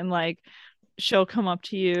thing, and like she'll come up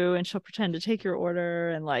to you and she'll pretend to take your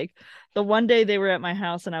order. And like the one day they were at my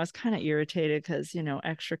house and I was kind of irritated because, you know,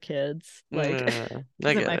 extra kids, like isn't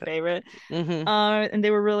my favorite. And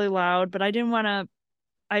they were really loud, but I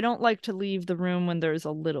don't like to leave the room when there's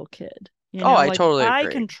a little kid. You know? I totally agree. I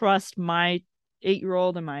can trust my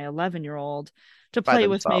 8-year-old and my 11-year-old to play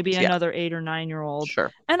with maybe another 8 or 9-year-old. Sure.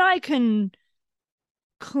 And I can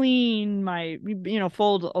clean my, you know,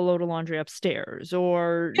 fold a load of laundry upstairs,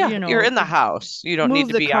 or you know, you're in the house. You don't need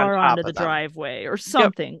to be on top of them. Move the car onto the driveway or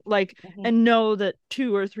something and know that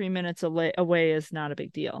 2 or 3 minutes away is not a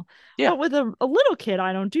big deal. But with a little kid,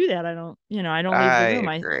 I don't do that. I don't leave the room.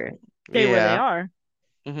 I stay where they are.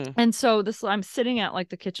 And so I'm sitting at like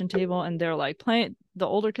the kitchen table and they're like playing, the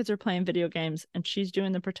older kids are playing video games and she's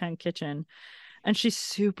doing the pretend kitchen and she's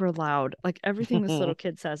super loud. Like everything this little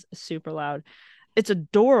kid says is super loud. It's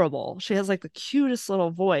adorable. She has like the cutest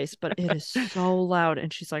little voice, but it is so loud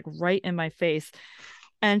and she's like right in my face.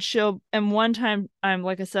 And one time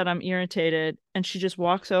like I said, I'm irritated and she just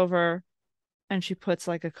walks over and she puts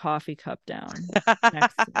like a coffee cup down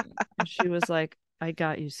next to me. And she was like, I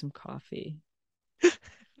got you some coffee.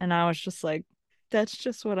 And I was just like, that's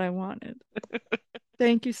just what I wanted.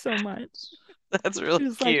 Thank you so much. That's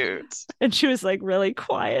really cute. Like, and she was like really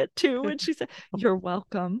quiet too. And she said, you're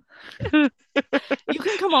welcome. You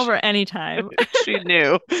can come over anytime. She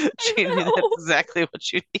knew. She knew that's exactly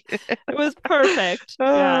what you needed. It was perfect.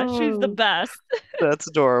 Yeah, she's the best. That's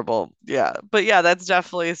adorable. Yeah. But yeah, that's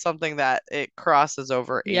definitely something that it crosses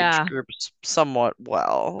over age groups somewhat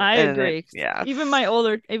well. I agree. Even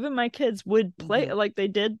my kids would play, like they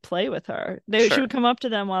did play with her. She would come up to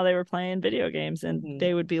them while they were playing video games and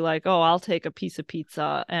they would be like, oh, I'll take a piece of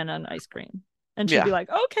pizza and an ice cream. And she'd be like,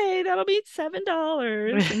 okay, that'll be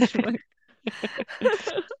 $7. And she'd like,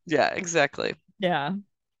 yeah, exactly. Yeah.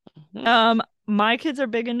 My kids are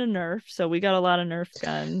big into Nerf, so we got a lot of Nerf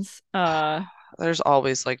guns. There's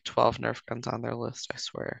always like 12 Nerf guns on their list, I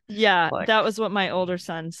swear. Yeah, that was what my older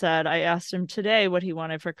son said. I asked him today what he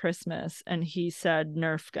wanted for Christmas, and he said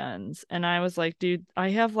Nerf guns. And I was like, dude, I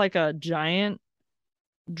have like a giant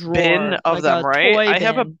drawer, bin of like them, right? I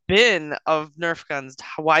have a bin of Nerf guns.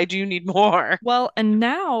 Why do you need more? Well, and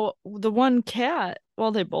now the one cat,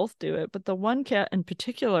 well, they both do it, but the one cat in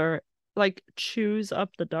particular, like chews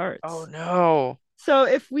up the darts. Oh no. So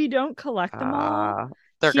if we don't collect them all,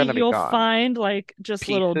 you'll find like just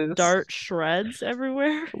pieces. Little dart shreds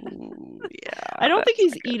everywhere. Ooh, yeah. I don't think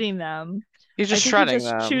he's eating them. He's just shredding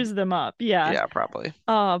them. Chews them up. Yeah. Yeah, probably.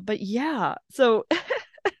 But yeah, so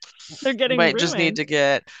they're getting might ruined. Just need to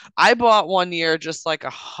get. I bought one year just like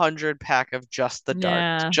 100 pack of just the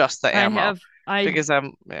darts, just the ammo. Because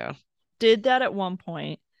I'm did that at one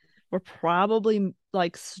point. We're probably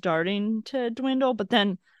like starting to dwindle, but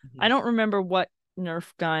then I don't remember what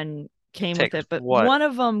Nerf gun came with it, but one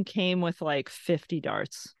of them came with like 50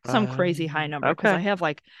 darts, some crazy high number, because I have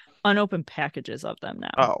like unopened packages of them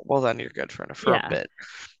now. Oh, well then you're good for a bit.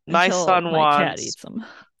 My son wants. Cat eats them.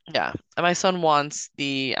 Yeah, and my son wants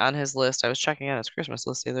on his list. I was checking out his Christmas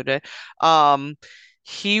list the other day.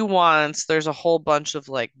 He wants, there's a whole bunch of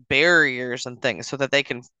like barriers and things so that they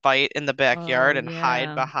can fight in the backyard and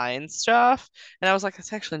hide behind stuff. And I was like,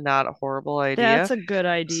 that's actually not a horrible idea. That's a good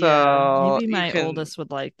idea. So maybe my oldest would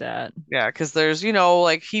like that. Yeah, because there's,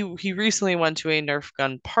 like he recently went to a Nerf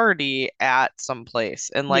gun party at some place.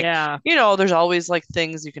 And like, there's always like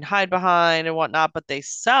things you can hide behind and whatnot, but they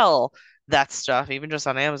sell that stuff, even just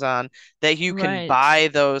on Amazon, that you can buy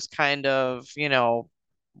those kind of,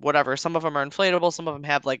 whatever. Some of them are inflatable. Some of them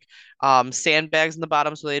have like sandbags in the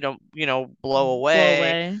bottom so they don't, blow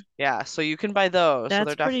away. Yeah, so you can buy those. That's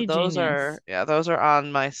so they're pretty those genius. those are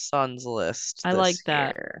on my son's list. I like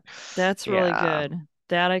that. Year. That's really good.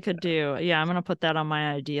 That I could do. Yeah, I'm gonna put that on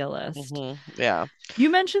my idea list. Yeah. You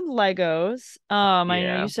mentioned Legos. I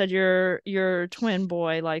know you said your twin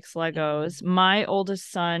boy likes Legos. My oldest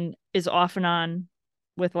son is off and on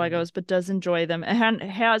with Legos, but does enjoy them and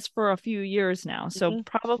has for a few years now. So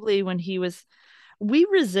probably when we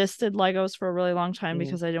resisted Legos for a really long time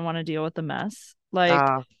because I didn't want to deal with the mess.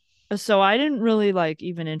 So I didn't really like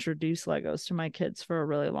even introduce Legos to my kids for a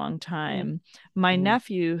really long time. My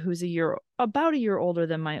nephew, who's about a year older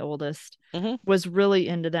than my oldest, was really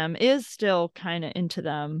into them, is still kind of into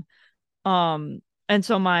them. And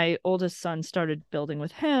so my oldest son started building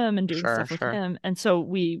with him and doing stuff with him. And so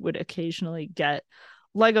we would occasionally get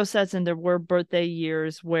Lego sets, and there were birthday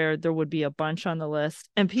years where there would be a bunch on the list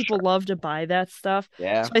and people love to buy that stuff.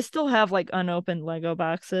 Yeah. So I still have like unopened Lego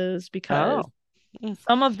boxes because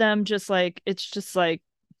some of them it's just like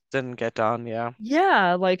didn't get done.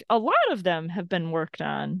 Yeah, like a lot of them have been worked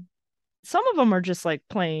on. Some of them are just like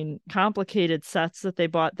plain complicated sets that they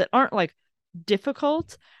bought that aren't like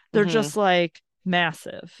difficult. They're just like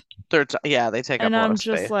massive. They take up a lot of space. And I'm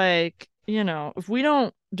just like, if we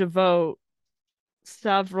don't devote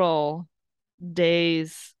several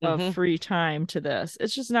days of free time to this,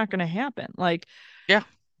 it's just not going to happen. But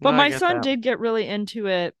my son did get really into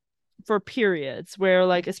it for periods where,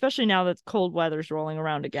 like, especially now that cold weather's rolling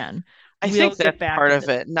around again, I think that's part of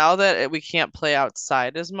it. Now that we can't play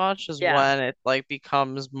outside as much is when it like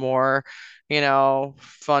becomes more,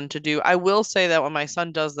 fun to do. I will say that when my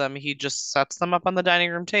son does them, he just sets them up on the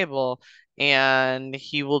dining room table and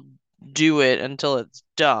he will do it until it's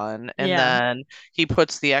done. And Yeah, then he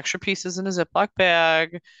puts the extra pieces in a Ziploc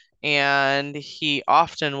bag, and he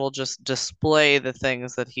often will just display the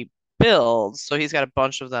things that he builds. So he's got a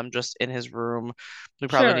bunch of them just in his room. We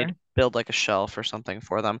probably need to sure. build like a shelf or something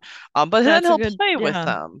for them. But then That's a he'll good, play with yeah.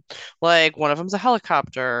 them. Like one of them's a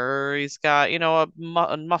helicopter, or he's got, a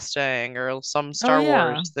Mustang or some Oh Star yeah.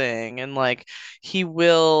 Wars thing. And like he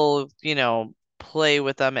will, play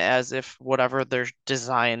with them as if whatever their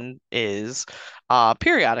design is,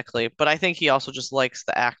 periodically. But I think he also just likes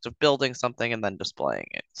the act of building something and then displaying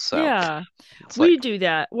it. So Yeah, it's like, we do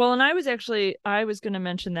that. Well, and I was going to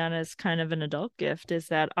mention that as kind of an adult gift is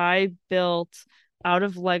that I built out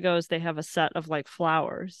of Legos, they have a set of like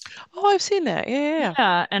flowers. oh, I've seen that. Yeah, yeah, yeah.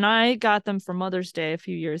 Yeah, and I got them for Mother's Day a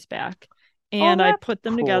few years back. Oh, And I that's put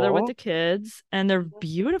them together with cool. the kids, and they're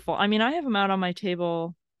beautiful. I mean, I have them out on my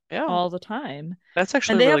table Yeah, all the time. that's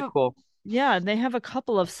And actually they really have cool. yeah, they have a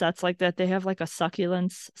couple of sets like that. They have like a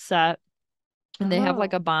succulents set, and they have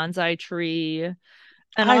like Oh, a bonsai tree.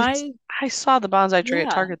 And I I saw the bonsai tree at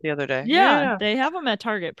yeah, Target the other day. Yeah, yeah, yeah, they have them at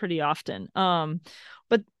Target pretty often.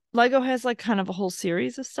 But Lego has like kind of a whole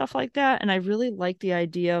series of stuff like that, and I really like the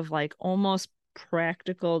idea of like almost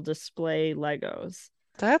practical display Legos.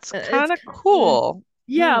 that's It's kind of kind of cool.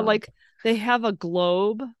 yeah, Hmm. like they have a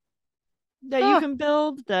globe that you Huh. can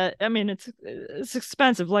build that I mean it's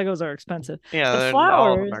expensive. Legos are expensive. Yeah, The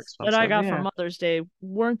all of them are flowers that I expensive. got for Yeah. Mother's Day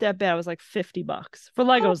weren't that bad. It was like $50. For Oh,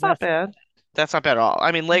 Legos, that's not that's bad. That's not bad at all.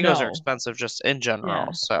 I mean, Legos are no. expensive just in general.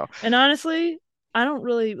 Yeah. So, And honestly, I don't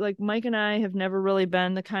really like Mike and I have never really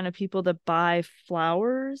been the kind of people that buy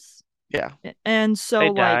flowers. yeah, And they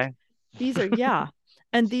so like die. these are yeah.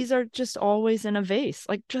 And these are just always in a vase,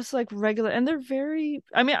 like just like regular. And they're very,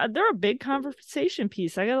 I mean, they're a big conversation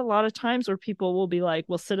piece. I got a lot of times where people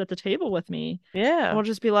will sit at the table with me and Yeah. we'll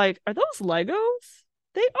just be like, are those Legos?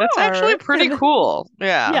 They That's actually are. pretty And cool.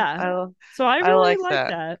 Yeah. yeah. I So I I really like like that.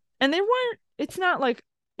 that. And they weren't, it's not like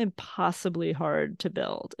impossibly hard to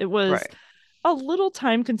build. It was Right. a little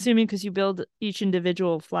time consuming because you build each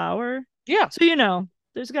individual flower. Yeah. So,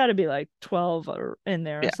 there's got to be like 12 or in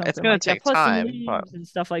there or Yeah. It's something gonna like that, take plus some time, but leaves and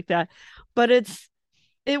stuff like that. But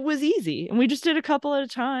it was easy. And we just did a couple at a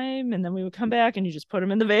time. And then we would come back and you just put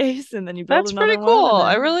them in the vase and then you build that's pretty another one. cool. And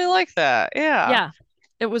I then, really like that. Yeah. yeah,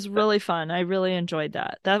 it was really fun. I really enjoyed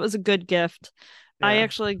that. That was a good gift. I Yeah.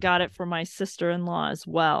 actually got it for my sister-in-law as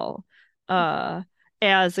well.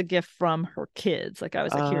 As a gift from her kids. Like I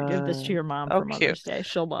was like, here, give this Uh, to your mom oh, for cute. Mother's Day.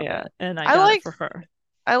 She'll love Yeah. it. And I I got it like for her.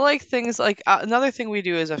 I like things like, another thing we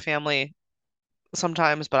do as a family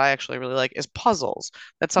sometimes, but I actually really like, is puzzles.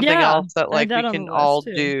 That's something Yeah, else that I had like we that on the can list all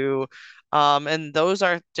too. do. And those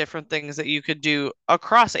are different things that you could do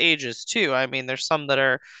across ages too. I mean, there's some that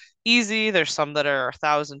are easy, there's some that are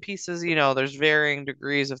 1,000 pieces, there's varying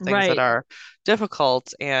degrees of things that Right. are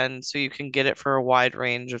difficult, and so you can get it for a wide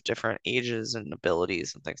range of different ages and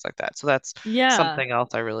abilities and things like that. So that's Yeah. something else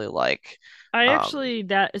I really like.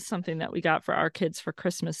 That is something that we got for our kids for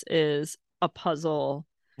Christmas is a puzzle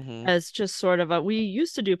Mhm, as just sort of we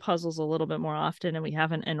used to do puzzles a little bit more often and we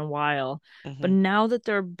haven't in a while. But mhm. now that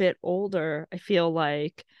they're a bit older, I feel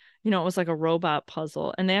like, it was like a robot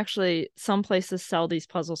puzzle. And some places sell these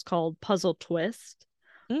puzzles called Puzzle Twist,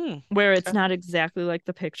 Mm, where it's okay. not exactly like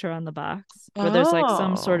the picture on the box, where there's like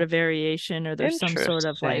some sort Oh, of variation or there's some sort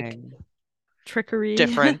of like interesting. trickery.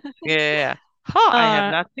 Different. Yeah, yeah, yeah. Huh, I have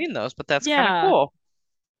uh, not seen those, but that's kind of yeah. cool.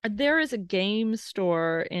 There is a game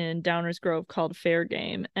store in Downers Grove called Fair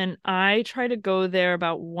Game, and I try to go there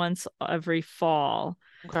about once every fall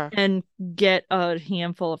Okay. and get a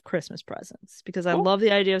handful of Christmas presents because I Cool. love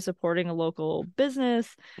the idea of supporting a local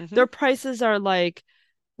business. Hmm. Their prices are like,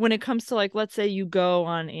 when it comes to like, let's say you go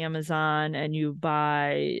on Amazon and you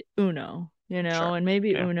buy Uno, Sure. and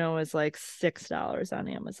maybe Yeah. Uno is like $6 on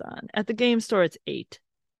Amazon. At the game store, it's 8.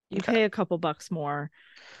 You Okay. pay a couple bucks more.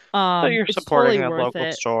 But you're It's supporting totally a worth local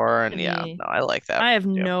it store, to and yeah, me. no, I like that. I have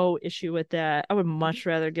Yeah. no issue with that. I would Mhm. much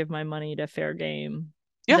rather give my money to Fair Game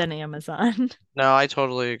Yeah. than Amazon. No, I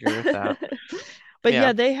totally agree with that. But Yeah.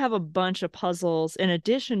 yeah, they have a bunch of puzzles in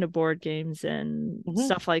addition to board games and Hmm.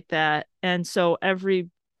 stuff like that. And so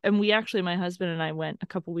we actually, my husband and I went a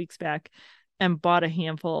couple weeks back and bought a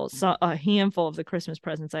handful of the Christmas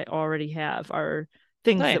presents I already have are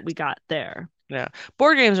things Nice. that we got there. Yeah.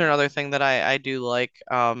 Board games are another thing that I do like,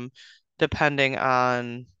 depending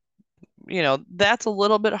on, that's a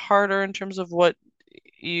little bit harder in terms of what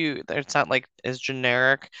it's not like as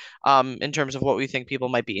generic, in terms of what we think people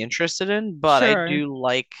might be interested in, but I Sure. do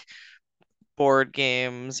like board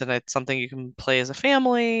games, and it's something you can play as a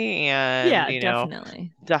family, and Yeah,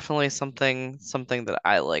 definitely. definitely something that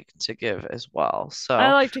I like to give as well. I So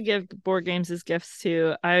like to give board games as gifts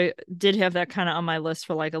too. I did have that kind of on my list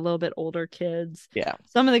for like a little bit older kids. yeah.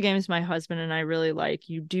 Some of the games my husband and I really like,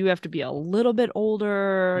 you do have to be a little bit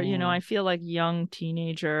older. You know, I feel like young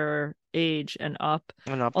teenager age and up.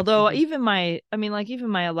 Although even my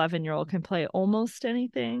 11-year-old can play almost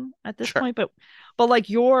anything at this point, but like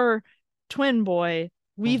your twin boy,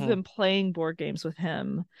 we've been playing board games with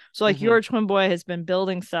him. So like your twin boy has been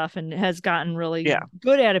building stuff and has gotten really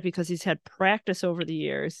good at it because he's had practice over the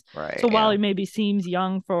years. Right. So while he maybe seems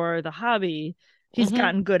young for the hobby, he's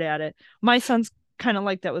gotten good at it. My son's kind of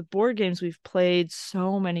like that with board games. We've played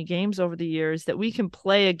so many games over the years that we can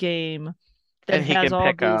play a game that has all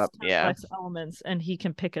these complex elements, and he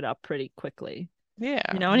can pick it up pretty quickly. Yeah.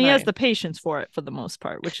 And he has the patience for it for the most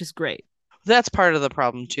part, which is great. That's part of the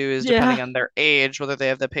problem too, is depending on their age, whether they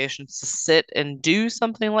have the patience to sit and do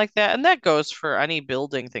something like that. And that goes for any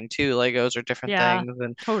building thing too. Legos are different things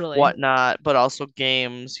and whatnot, but also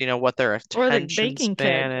games, what their attention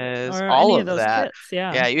span is, all of that. Kits,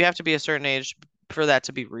 yeah, you have to be a certain age for that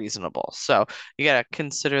to be reasonable. So you got to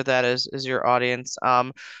consider that as your audience.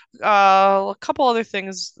 A couple other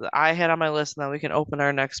things that I had on my list, and then we can open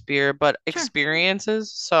our next beer, but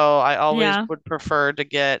experiences. So I always would prefer to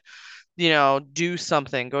get do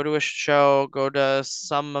something, go to a show, go to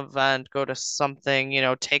some event, go to something,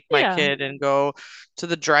 take my kid and go to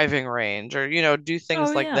the driving range, or, do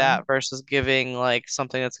things like that versus giving like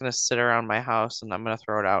something that's going to sit around my house and I'm going to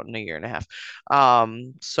throw it out in a year and a half.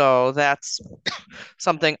 So that's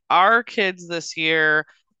something. Our kids this year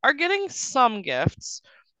are getting some gifts,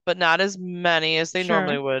 but not as many as they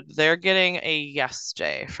normally would. They're getting a Yes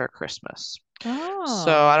Day for Christmas. Oh.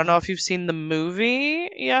 So I don't know if you've seen the movie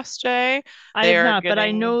Yes Day. I have not, but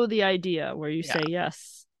I know the idea where you say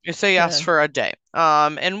yes. You say yes for a day.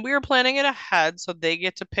 And we were planning it ahead, so they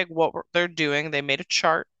get to pick what they're doing. They made a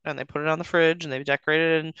chart and they put it on the fridge and they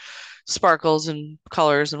decorated it in sparkles and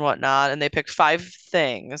colors and whatnot. And they picked 5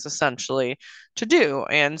 things essentially to do.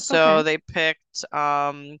 And so they picked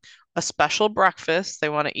a special breakfast. They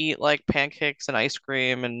want to eat like pancakes and ice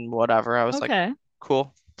cream and whatever. I was like,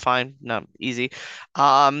 cool. Fine, no, easy.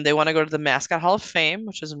 They want to go to the Mascot Hall of Fame,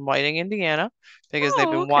 which is in Whiting, Indiana, because they've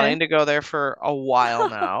been wanting to go there for a while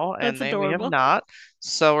now, and we have not.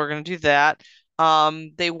 So we're gonna do that.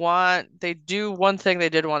 One thing they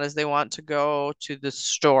did want is they want to go to the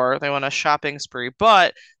store. They want a shopping spree,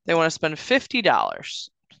 but they want to spend $50.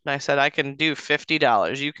 And I said, I can do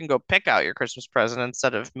 $50. You can go pick out your Christmas present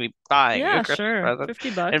instead of me buying you a Christmas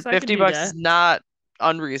present. $50. And $50 is not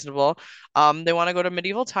unreasonable. They want to go to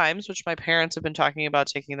Medieval Times, which my parents have been talking about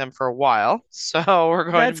taking them for a while. So we're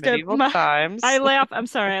going to Medieval Times. I laugh. I'm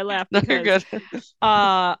sorry, I laugh because you're good.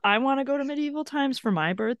 I want to go to Medieval Times for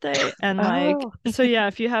my birthday, and so yeah,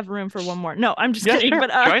 if you have room for one more. No, I'm just kidding. Sure.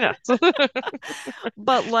 But join us.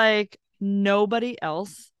 but like nobody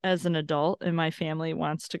else as an adult in my family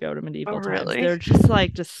wants to go to Medieval Times. Really? They're just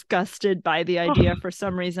like disgusted by the idea for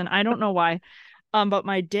some reason. I don't know why. But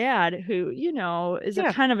my dad, who, is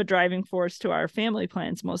a kind of a driving force to our family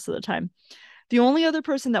plans most of the time. The only other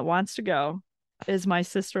person that wants to go is my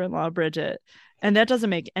sister-in-law, Bridget. And that doesn't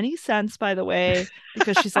make any sense, by the way,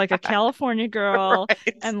 because she's like a California girl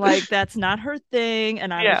and like, that's not her thing.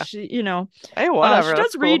 And she, hey, whatever. She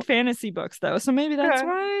does read fantasy books though. So maybe that's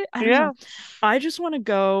why. I don't know. I just want to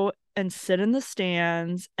go and sit in the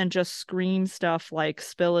stands and just scream stuff like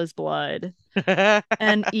spill his blood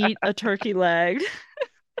and eat a turkey leg.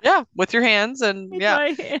 With your hands and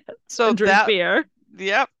So and drink beer.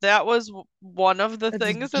 Yep, that was one of the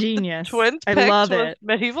things genius. That the twins picked. I love it.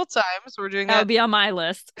 Medieval Times. We're doing that. Would be on my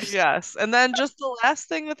list. Yes, and then just the last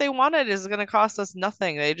thing that they wanted is going to cost us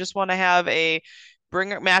nothing. They just want to have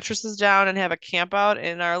bring mattresses down and have a camp out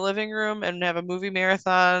in our living room and have a movie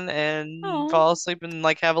marathon and fall asleep and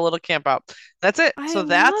like have a little camp out. That's it. So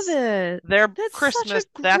that's their Christmas.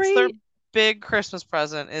 That's their big Christmas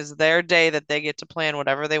present, is their day that they get to plan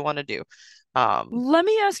whatever they want to do. Let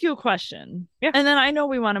me ask you a question. And then I know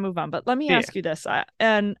we want to move on, but let me ask you this. How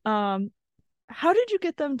did you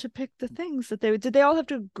get them to pick the things that did they all have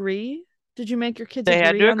to agree? Did you make your kids agree? They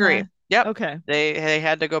had to agree. Yep. Okay. They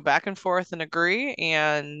had to go back and forth and agree,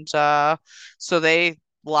 and so they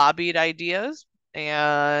lobbied ideas.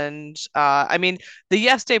 And I mean, the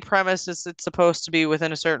Yes Day premise is it's supposed to be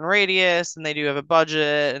within a certain radius, and they do have a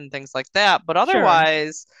budget and things like that. But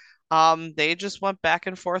otherwise, they just went back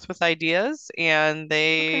and forth with ideas, and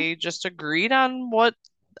they just agreed on what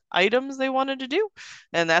items they wanted to do,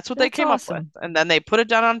 and that's what they came up with. And then they put it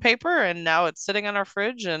down on paper, and now it's sitting on our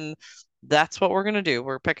fridge, and that's what we're gonna do.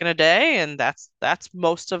 We're picking a day, and that's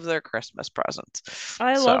most of their Christmas presents.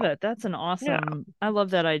 I love So it. That's an yeah. awesome. I love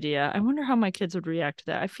that idea. I wonder how my kids would react to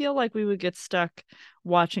that. I feel like we would get stuck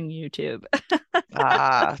watching YouTube.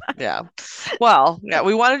 Yeah. Well, yeah,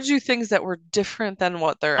 we wanted to do things that were different than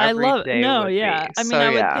what their I love everyday no, would be. yeah. I mean, So I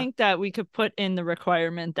would yeah. think that we could put in the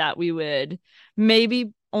requirement that we would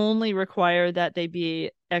maybe only require that they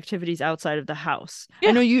be activities outside of the house.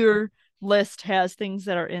 I Yeah. know your list has things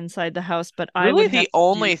that are inside the house, but I Really, would the have to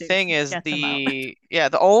do only things thing to is get them out.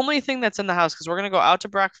 the only thing that's in the house, because we're gonna go out to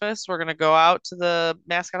breakfast, we're gonna go out to the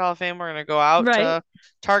Mascot Hall of Fame, we're gonna go out Right. to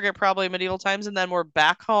Target, probably medieval times, and then we're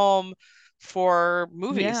back home for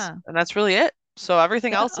movies, Yeah. and that's really it. So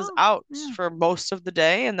everything else is Oh, out yeah. for most of the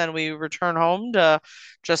day, and then we return home to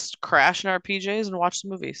just crash in our PJs and watch the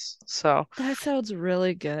movies. So That sounds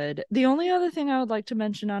really good. The only other thing I would like to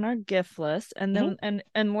mention on our gift list, and mhm. then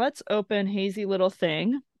and let's open Hazy Little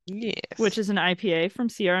Thing, which Yes. is an IPA from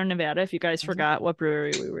Sierra Nevada, if you guys Mhm. forgot what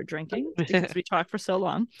brewery we were drinking because we talked for so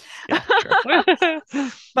long. Yeah, sure.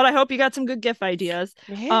 But I hope you got some good gift ideas.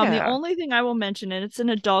 The Yeah. only thing I will mention, and it's an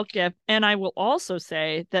adult gift, and I will also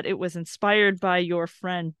say that it was inspired by your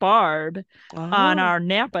friend Barb on Oh. our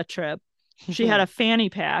Napa trip. She had a fanny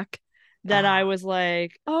pack that I Ah. was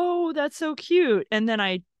like, oh, that's so cute. And then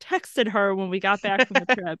I texted her when we got back from the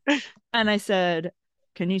trip and I said,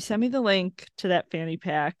 can you send me the link to that fanny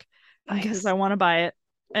pack? Because I Nice. want to buy it.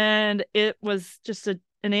 And it was just an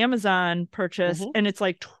Amazon purchase Hmm. and it's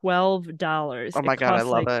like $12. Oh It my God, I costs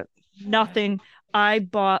love like it. nothing. I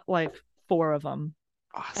bought like 4 of them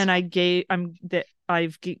and Awesome.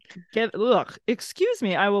 look, excuse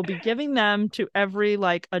me, I will be giving them to every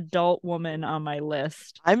like adult woman on my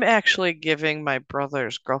list. I'm actually giving my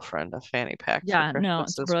brother's girlfriend a fanny pack for Yeah, no,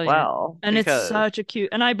 Christmas it's as brilliant. well And it's because, such a cute,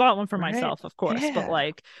 and I bought one for right? myself, of course, but Yeah.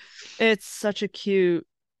 like it's such a cute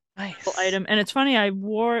little Nice. item. And it's funny, I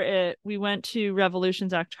wore it. We went to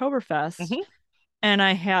Revolution's Oktoberfest Hmm. and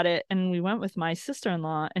I had it, and we went with my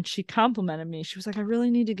sister-in-law, and she complimented me. She was like, I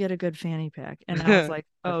really need to get a good fanny pack. And I was like,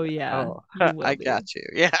 oh yeah, Oh, you will I be. got you.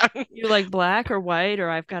 Yeah. You like black or white, or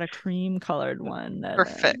I've got a cream colored one that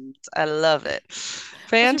Perfect. I love it.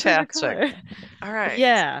 what's your favorite Fantastic. color? All But right.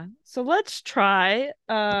 yeah, so let's try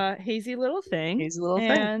Hazy Little Thing Easy little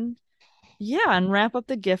thing. and yeah, and wrap up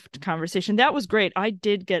the gift conversation. That was great. I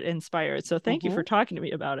did get inspired. So thank you Hmm. for talking to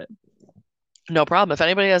me about it. No problem. If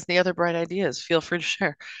anybody has any other bright ideas, feel free to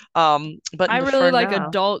share. But I really for like now,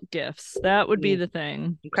 adult gifts. That would be mm, the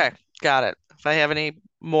thing. okay, got it. If I have any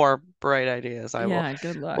more bright ideas, I Yeah,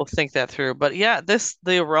 good will luck. think that through. But yeah,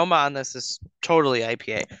 the aroma on this is totally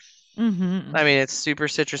IPA. Mm-hmm. I mean, it's super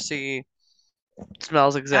citrusy.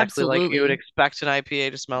 Smells exactly like you would Absolutely. expect an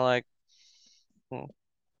IPA to smell like. Mm.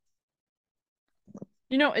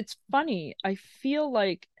 You know, it's funny. I feel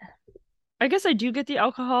like I guess I do get the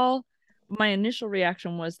alcohol. My initial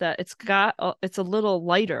reaction was that it's a little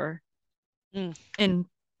lighter Mm. in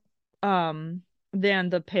than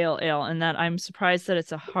the pale ale, and that I'm surprised that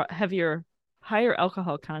it's a heavier, higher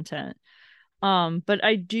alcohol content. But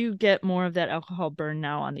I do get more of that alcohol burn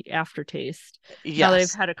now on the aftertaste now that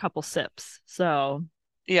I've Yes. had a couple sips. So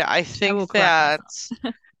Yeah, I will correct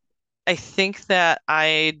myself. I think that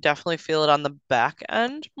I definitely feel it on the back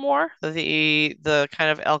end more, the kind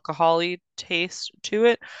of alcohol-y taste to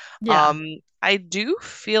it. Yeah. I do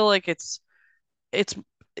feel like it's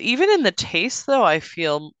even in the taste though, I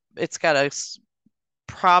feel it's got a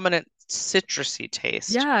prominent citrusy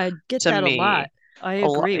taste Yeah, I get to that a lot. me. I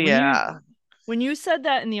agree. Yeah. When you said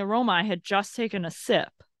that in the aroma, I had just taken a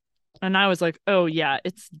sip and I was like, "Oh yeah,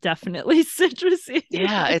 it's definitely citrusy."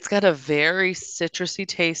 Yeah, it's got a very citrusy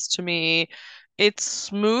taste to me. It's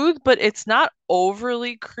smooth, but it's not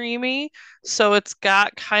overly creamy. So it's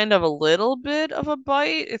got kind of a little bit of a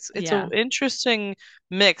bite. It's an Yeah. interesting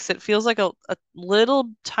mix. It feels like a little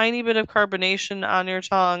tiny bit of carbonation on your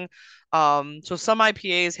tongue. So some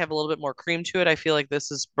IPAs have a little bit more cream to it. I feel like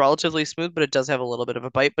this is relatively smooth, but it does have a little bit of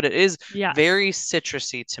a bite, but it is Yes. very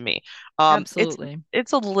citrusy to me. Um, it's Absolutely.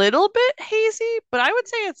 it's a little bit hazy, but I would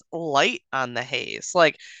say it's light on the haze.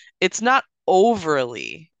 Like it's not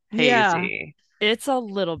overly Yeah, hazy. it's a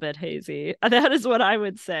little bit hazy. That is what I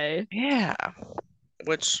would say. Yeah,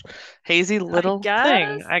 which hazy I little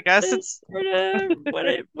thing. guess I guess is it's sort of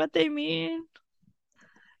what they mean.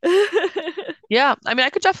 yeah. I mean, I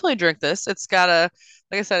could definitely drink this. It's got a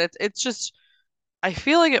like I said, it's just I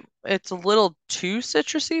feel like it's a little too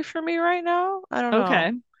citrusy for me right now. I don't know.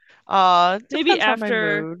 Okay. It Maybe depends on my after,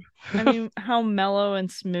 mood. I mean, how mellow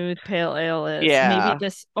and smooth pale ale is. Maybe Yeah,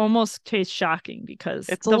 this almost tastes shocking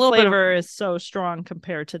because it's a the little bit of flavor is so strong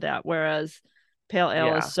compared to that, whereas pale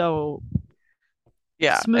ale is yeah. so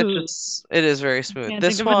Yeah, smooth. it is very smooth. Can't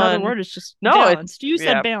This think of one, another word. It's just balanced. You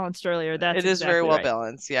said balanced earlier. That's it is exactly very well right.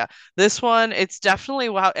 balanced. Yeah, this one, it's definitely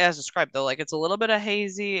as described though. Like it's a little bit of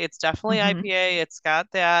hazy. It's definitely IPA. It's got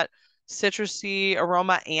that citrusy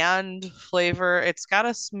aroma and flavor. It's got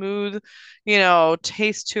a smooth,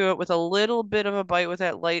 taste to it with a little bit of a bite with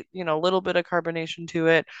that light, little bit of carbonation to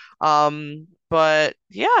it. But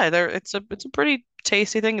yeah, it's a pretty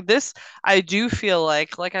tasty thing. This I do feel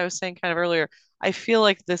like I was saying kind of earlier, I feel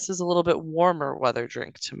like this is a little bit warmer weather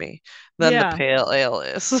drink to me than the pale ale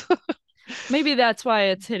is. Maybe that's why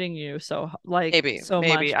it's hitting you so maybe.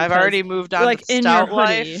 much. I've already moved on to the in your stout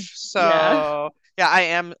hoodie. life, so yeah, I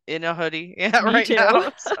am in a hoodie right too.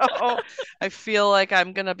 now. So I feel like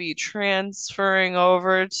I'm gonna be transferring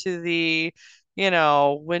over to the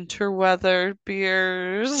winter weather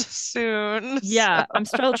beers soon. Yeah, so. I'm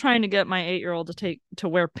still trying to get my 8-year-old to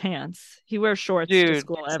wear pants. He wears shorts to Dude,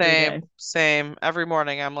 school every day. Same. Every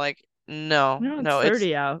morning I'm like, no, It's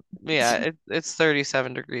 30 out. Yeah, it's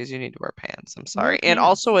 37 degrees. You need to wear pants. I'm Wear sorry. And pants.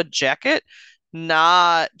 also a jacket,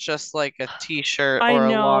 not just like a t-shirt or a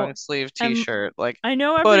long sleeve t-shirt. Like I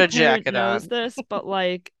know put every a parent jacket knows on. this, but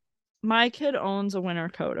like my kid owns a winter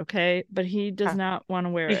coat, okay? But he does not want to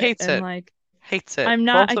wear it. He hates and it. like Hates it. I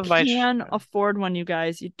can afford one, you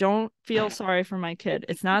guys. You don't feel sorry for my kid.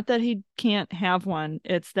 It's not that he can't have one,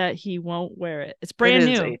 it's that he won't wear it. It's brand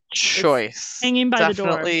new. A choice. It's hanging by the door.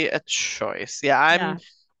 Definitely a choice. Yeah, I'm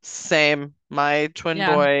same. My twin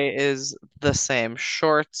boy is the same.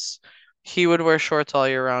 Shorts. He would wear shorts all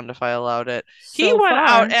year round if I allowed it. He went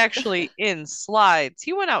out actually in slides.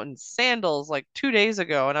 He went out in sandals like 2 days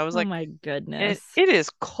ago, and I was like, "Oh my goodness, it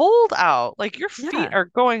is cold out. Like your feet are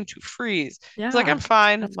going to freeze." He's like, "I'm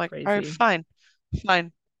fine." I'm like, "All right, fine,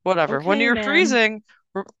 whatever." Okay, when you're man. freezing,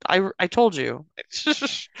 I told you.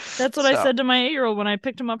 That's what I said to my 8-year-old when I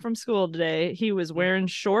picked him up from school today. He was wearing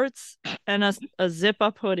shorts and a zip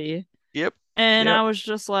up hoodie. Yep. And I was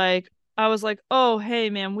just like, oh,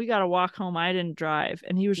 hey, man, we got to walk home. I didn't drive.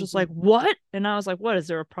 And he was just like, what? And I was like, what? Is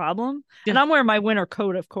there a problem? Yeah. And I'm wearing my winter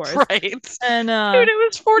coat, of course. Right. And dude, it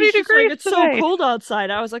was 40 degrees. Like, it's so cold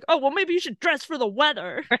outside. I was like, oh, well, maybe you should dress for the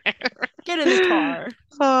weather. Get in the car.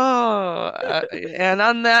 And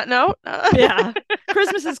on that note, yeah,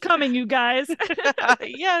 Christmas is coming, you guys.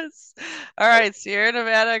 Yes. All right, Sierra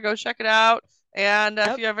Nevada, go check it out. And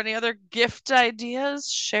if you have any other gift ideas,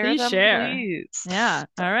 share them, please. Yeah.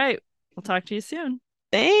 All right. We'll talk to you soon.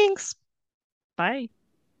 Thanks. Bye.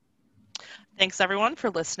 Thanks, everyone, for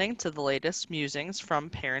listening to the latest musings from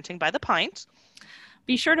Parenting by the Pint.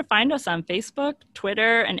 Be sure to find us on Facebook,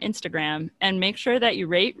 Twitter, and Instagram, and make sure that you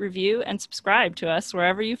rate, review, and subscribe to us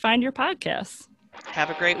wherever you find your podcasts. Have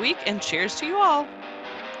a great week, and cheers to you all.